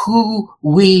 who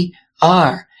we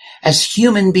are as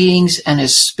human beings and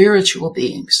as spiritual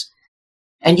beings.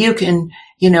 And you can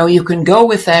go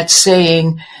with that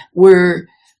saying, we're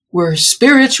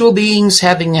spiritual beings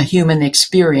having a human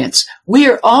experience. We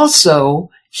are also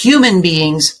human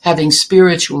beings having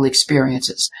spiritual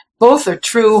experiences. Both are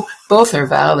true, both are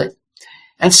valid.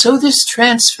 And so this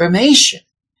transformation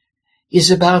is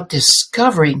about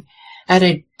discovering at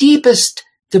the deepest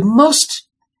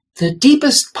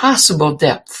possible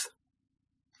depth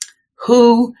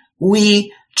who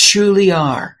we truly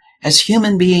are as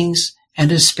human beings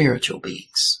and as spiritual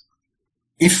beings.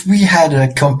 If we had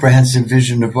a comprehensive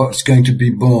vision of what's going to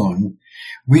be born,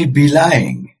 we'd be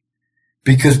lying.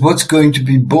 Because what's going to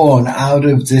be born out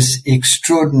of this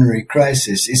extraordinary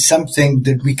crisis is something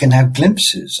that we can have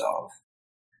glimpses of.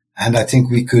 And I think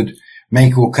we could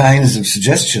make all kinds of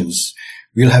suggestions.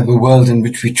 We'll have a world in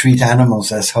which we treat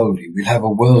animals as holy. We'll have a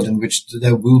world in which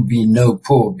there will be no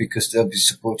poor because they'll be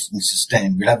supported and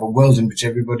sustained. We'll have a world in which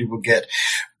everybody will get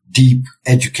deep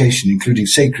education, including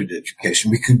sacred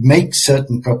education. We could make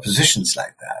certain propositions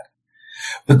like that.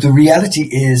 But the reality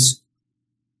is,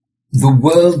 the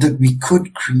world that we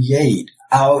could create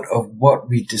out of what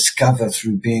we discover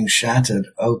through being shattered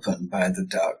open by the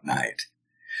dark night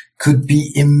could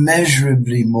be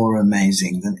immeasurably more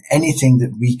amazing than anything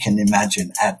that we can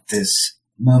imagine at this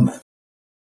moment.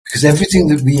 Because everything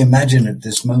that we imagine at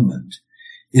this moment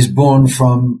is born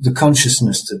from the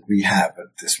consciousness that we have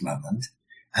at this moment.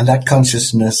 And that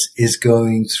consciousness is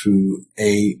going through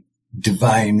a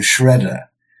divine shredder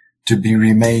to be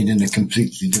remade in a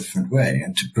completely different way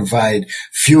and to provide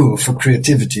fuel for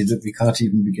creativity that we can't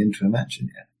even begin to imagine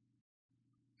yet.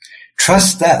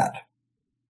 Trust that.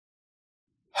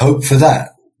 Hope for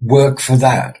that. Work for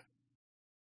that.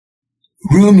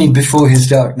 Rumi, before his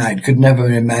dark night, could never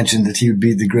imagine that he would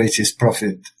be the greatest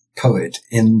poet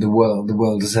in the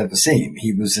world has ever seen.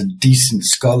 He was a decent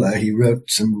scholar. He wrote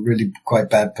some really quite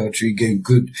bad poetry, gave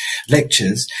good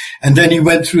lectures, and then he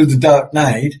went through the dark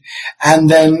night, and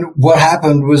then what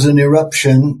happened was an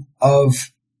eruption of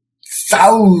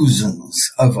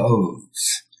thousands of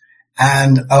odes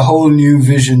and a whole new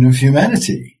vision of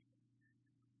humanity.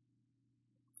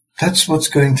 That's what's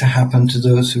going to happen to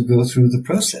those who go through the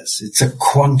process. It's a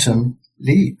quantum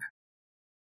leap.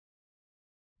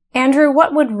 Andrew,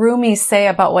 what would Rumi say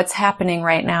about what's happening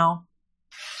right now?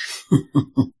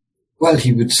 Well,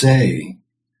 he would say,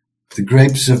 the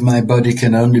grapes of my body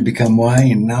can only become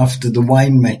wine after the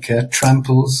winemaker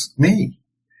tramples me.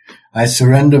 I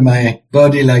surrender my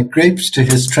body like grapes to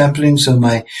his trampling, so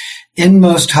my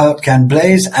inmost heart can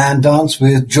blaze and dance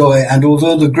with joy. And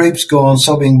although the grapes go on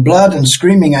sobbing blood and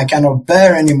screaming, I cannot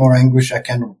bear any more anguish, I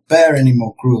cannot bear any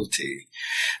more cruelty.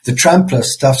 The trampler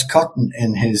stuffs cotton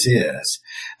in his ears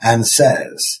and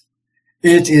says,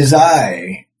 it is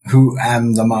I who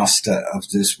am the master of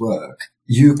this work.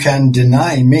 You can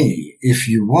deny me if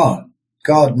you want.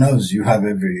 God knows you have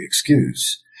every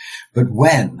excuse. But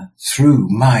when, through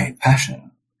my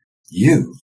passion,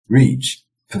 you reach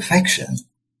perfection,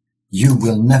 you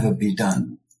will never be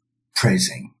done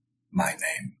praising my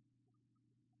name.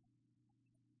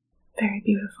 Very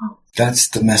beautiful. That's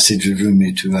the message of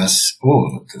Rumi to us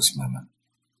all at this moment.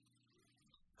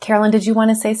 Carolyn, did you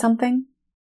want to say something?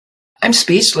 I'm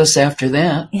speechless after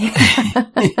that.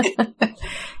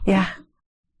 Yeah.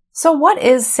 So what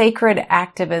is sacred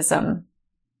activism?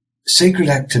 Sacred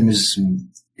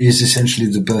activism is essentially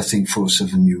the birthing force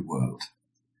of a new world.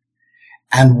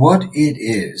 And what it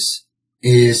is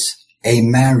a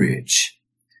marriage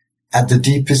at the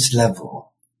deepest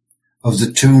level of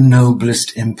the two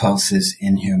noblest impulses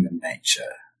in human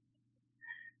nature.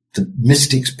 The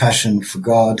mystic's passion for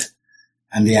God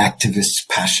and the activist's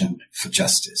passion for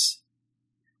justice.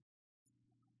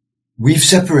 We've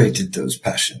separated those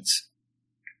passions.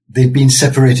 They've been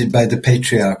separated by the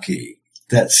patriarchy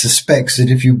that suspects that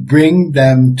if you bring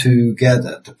them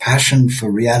together, the passion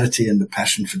for reality and the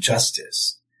passion for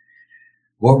justice,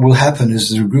 what will happen is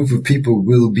that a group of people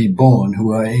will be born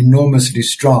who are enormously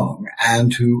strong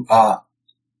and who are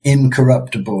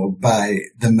incorruptible by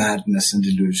the madness and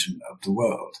illusion of the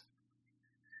world.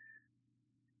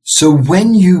 So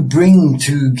when you bring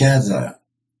together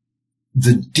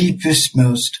the deepest,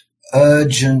 most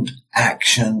urgent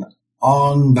action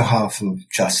on behalf of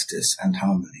justice and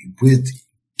harmony with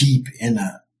deep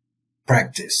inner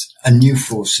practice, a new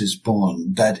force is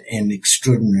born that in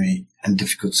extraordinary and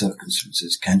difficult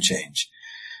circumstances can change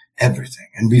everything.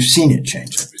 And we've seen it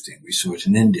change everything. We saw it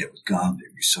in India with Gandhi.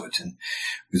 We saw it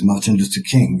with Martin Luther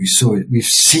King. We've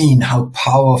seen how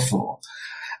powerful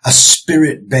a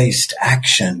spirit-based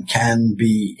action can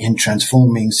be in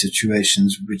transforming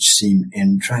situations which seem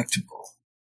intractable.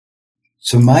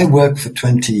 So my work for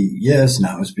 20 years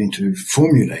now has been to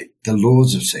formulate the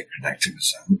laws of sacred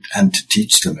activism and to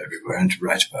teach them everywhere and to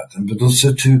write about them, but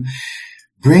also to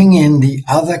bring in the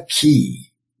other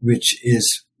key, which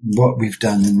is what we've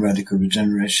done in radical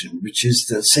regeneration, which is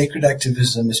that sacred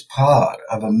activism is part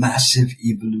of a massive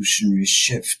evolutionary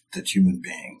shift that human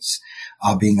beings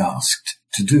are being asked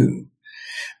to do.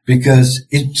 Because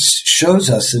it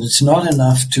shows us that it's not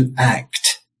enough to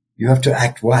act. You have to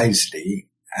act wisely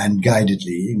and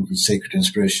guidedly with sacred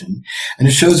inspiration. And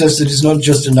it shows us that it's not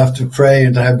just enough to pray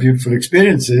and to have beautiful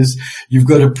experiences. You've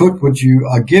got to put what you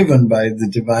are given by the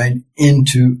divine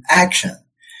into action.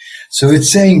 So it's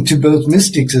saying to both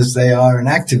mystics as they are and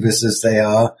activists as they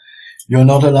are, you're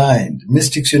not aligned.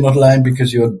 Mystics, you're not aligned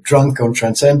because you're drunk on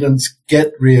transcendence.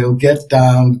 Get real, get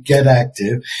down, get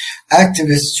active.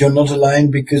 Activists, you're not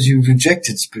aligned because you've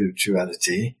rejected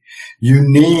spirituality. You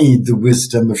need the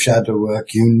wisdom of shadow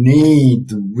work. You need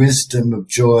the wisdom of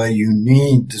joy. You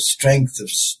need the strength of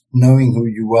knowing who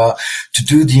you are to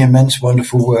do the immense,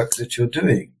 wonderful work that you're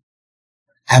doing.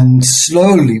 And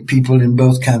slowly people in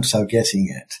both camps are getting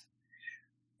it.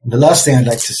 And the last thing I'd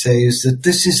like to say is that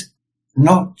this is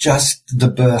not just the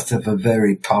birth of a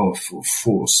very powerful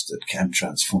force that can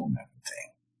transform everything.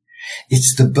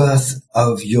 It's the birth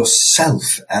of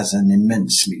yourself as an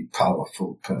immensely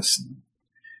powerful person.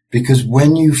 Because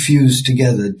when you fuse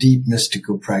together deep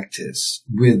mystical practice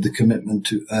with the commitment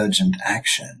to urgent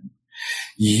action,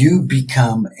 you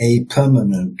become a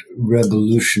permanent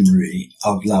revolutionary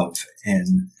of love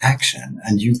in action.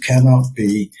 And you cannot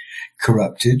be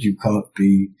corrupted. You can't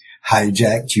be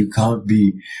hijacked. You can't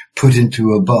be put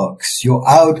into a box. You're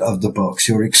out of the box.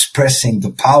 You're expressing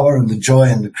the power and the joy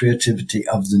and the creativity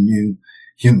of the new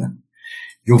human.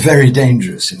 You're very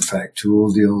dangerous, in fact, to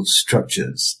all the old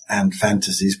structures and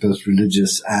fantasies, both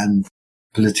religious and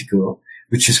political,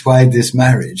 which is why this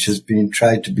marriage has been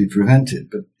tried to be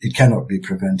prevented, but it cannot be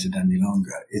prevented any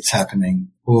longer. It's happening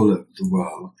all over the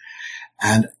world,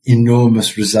 and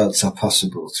enormous results are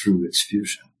possible through its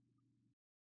fusion.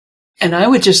 And I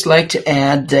would just like to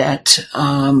add that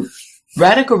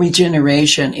Radical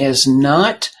Regeneration is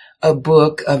not a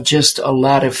book of just a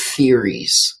lot of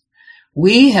theories.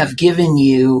 We have given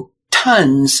you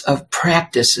tons of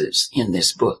practices in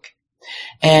this book.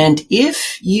 And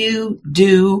if you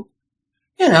do,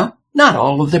 not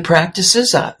all of the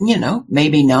practices,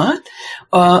 maybe not,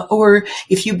 or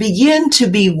if you begin to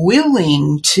be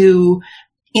willing to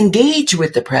engage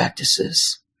with the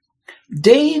practices,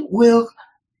 they will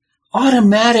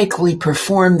automatically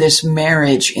perform this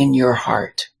marriage in your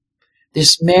heart,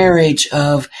 this marriage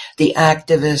of the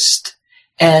activist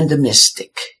and the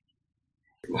mystic.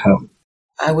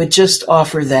 I would just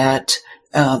offer that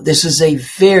this is a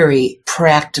very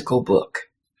practical book.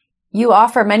 You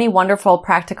offer many wonderful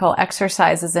practical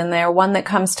exercises in there. One that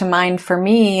comes to mind for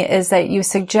me is that you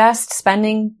suggest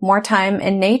spending more time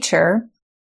in nature.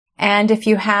 And if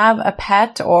you have a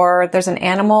pet or there's an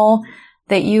animal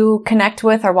that you connect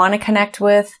with or want to connect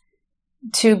with,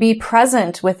 to be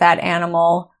present with that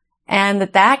animal, and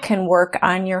that can work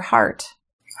on your heart.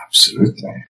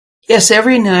 Absolutely. Yes,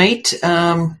 every night,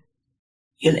 at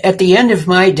the end of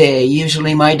my day,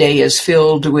 usually my day is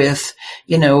filled with,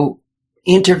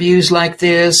 interviews like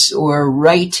this or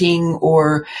writing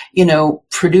or,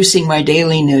 producing my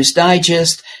daily news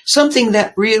digest, something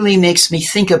that really makes me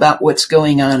think about what's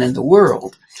going on in the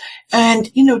world.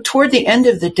 And, toward the end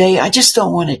of the day, I just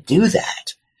don't want to do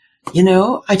that.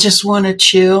 I just want to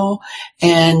chill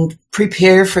and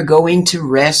prepare for going to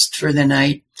rest for the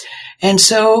night. And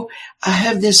so I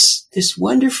have this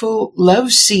wonderful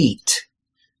love seat,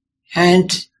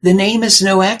 and the name is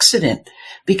no accident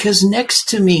because next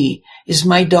to me is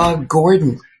my dog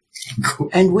Gordon.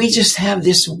 And we just have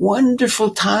this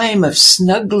wonderful time of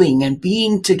snuggling and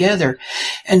being together.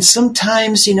 And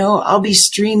sometimes, I'll be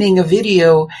streaming a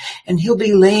video and he'll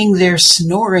be laying there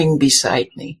snoring beside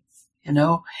me,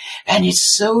 and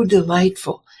it's so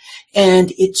delightful.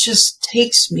 And it just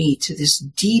takes me to this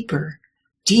deeper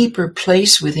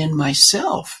place within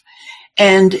myself,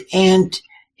 and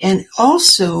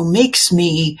also makes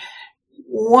me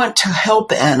want to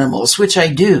help animals, which I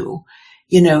do,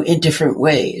 in different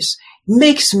ways.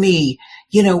 Makes me,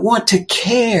 want to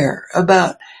care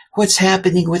about what's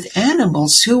happening with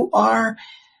animals who are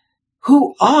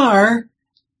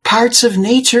parts of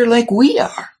nature like we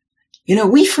are.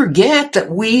 We forget that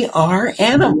we are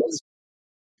animals.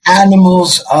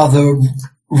 animals are the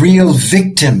real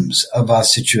victims of our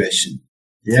situation.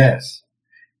 Yes.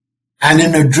 And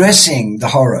in addressing the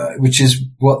horror, which is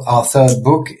what our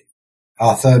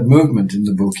third movement in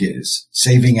the book is,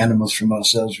 saving animals from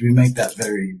ourselves, we make that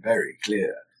very, very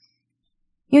clear.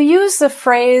 You use the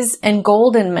phrase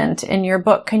engoldenment in your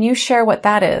book. Can you share what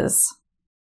that is?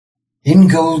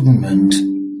 Engoldenment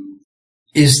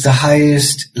is the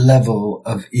highest level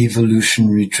of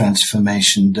evolutionary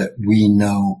transformation that we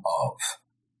know of.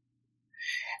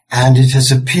 And it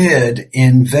has appeared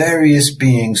in various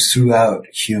beings throughout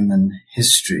human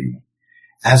history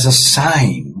as a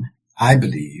sign, I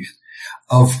believe,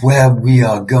 of where we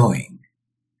are going.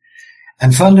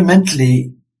 And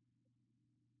fundamentally,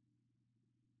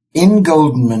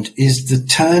 engoldenment is the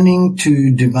turning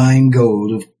to divine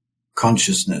gold of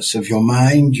consciousness, of your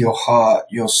mind, your heart,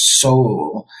 your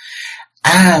soul,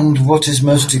 and what is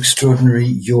most extraordinary,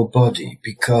 your body,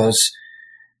 because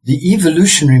the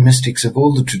evolutionary mystics of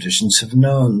all the traditions have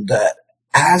known that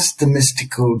as the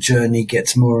mystical journey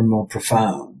gets more and more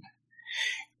profound,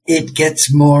 it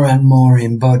gets more and more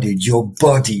embodied. Your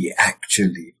body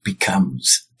actually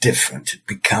becomes different. It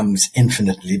becomes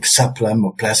infinitely suppler,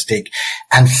 more plastic,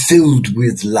 and filled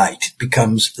with light. It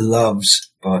becomes love's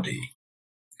body.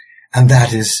 And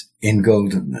that is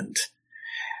engoldenment.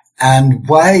 And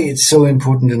why it's so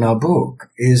important in our book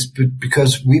is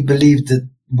because we believe that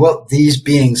what these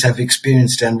beings have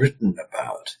experienced and written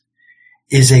about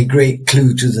is a great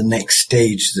clue to the next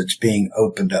stage that's being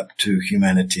opened up to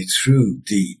humanity through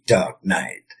the dark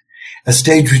night. A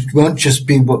stage which won't just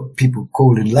be what people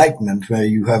call enlightenment, where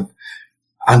you have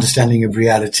understanding of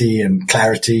reality and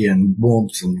clarity and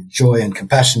warmth and joy and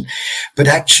compassion, but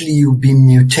actually you'll be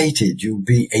mutated. You'll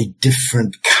be a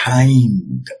different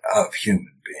kind of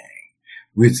human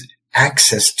being with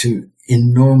access to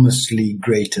enormously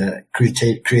greater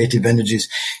creative energies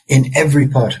in every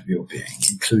part of your being,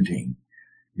 including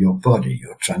your body,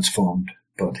 your transformed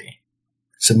body.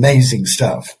 It's amazing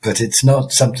stuff, but it's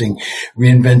not something we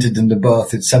invented in the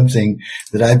bath. It's something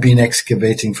that I've been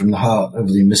excavating from the heart of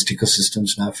the mystical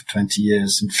systems now for 20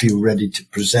 years and feel ready to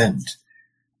present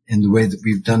in the way that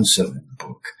we've done so in the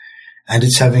book. And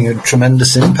it's having a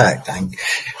tremendous impact. I'm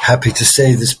happy to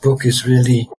say this book is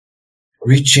really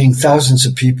reaching thousands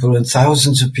of people, and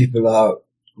thousands of people are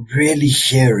really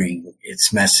hearing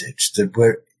its message that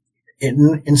we're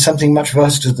in something much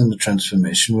vaster than the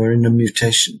transformation. We're in a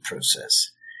mutation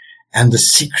process. And the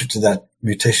secret to that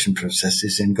mutation process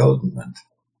is engoldenment.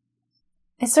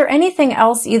 Is there anything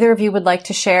else either of you would like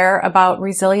to share about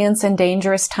resilience in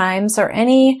dangerous times, or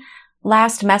any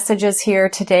last messages here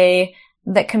today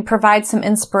that can provide some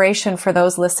inspiration for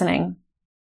those listening?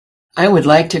 I would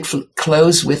like to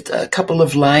close with a couple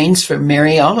of lines from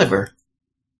Mary Oliver.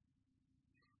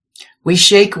 We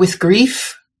shake with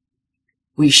grief.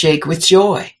 We shake with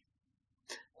joy.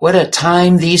 What a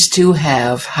time these two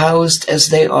have, housed as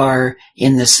they are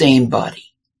in the same body.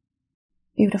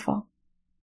 Beautiful.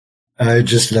 I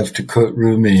just love to quote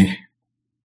Rumi.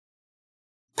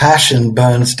 Passion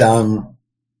burns down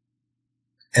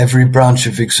every branch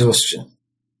of exhaustion.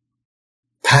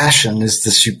 Passion is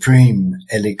the supreme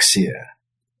elixir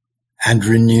and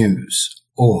renews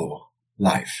all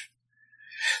life.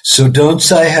 So don't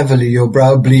sigh heavily, your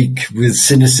brow bleak with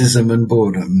cynicism and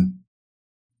boredom.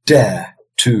 Dare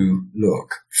to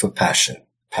look for passion,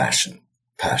 passion,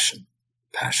 passion,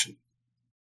 passion.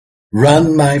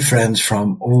 Run, my friends,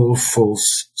 from all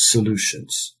false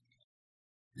solutions.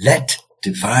 Let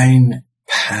divine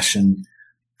passion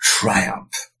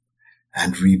triumph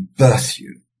and rebirth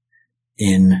you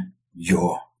in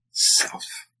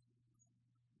yourself.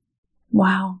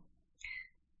 Wow.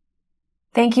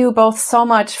 Thank you both so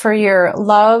much for your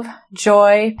love,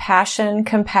 joy, passion,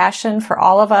 compassion for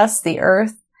all of us, the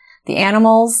earth, the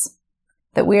animals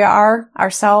that we are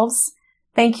ourselves.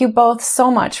 Thank you both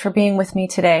so much for being with me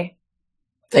today.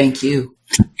 Thank you.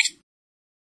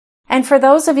 And for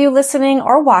those of you listening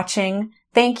or watching,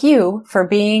 thank you for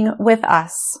being with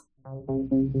us.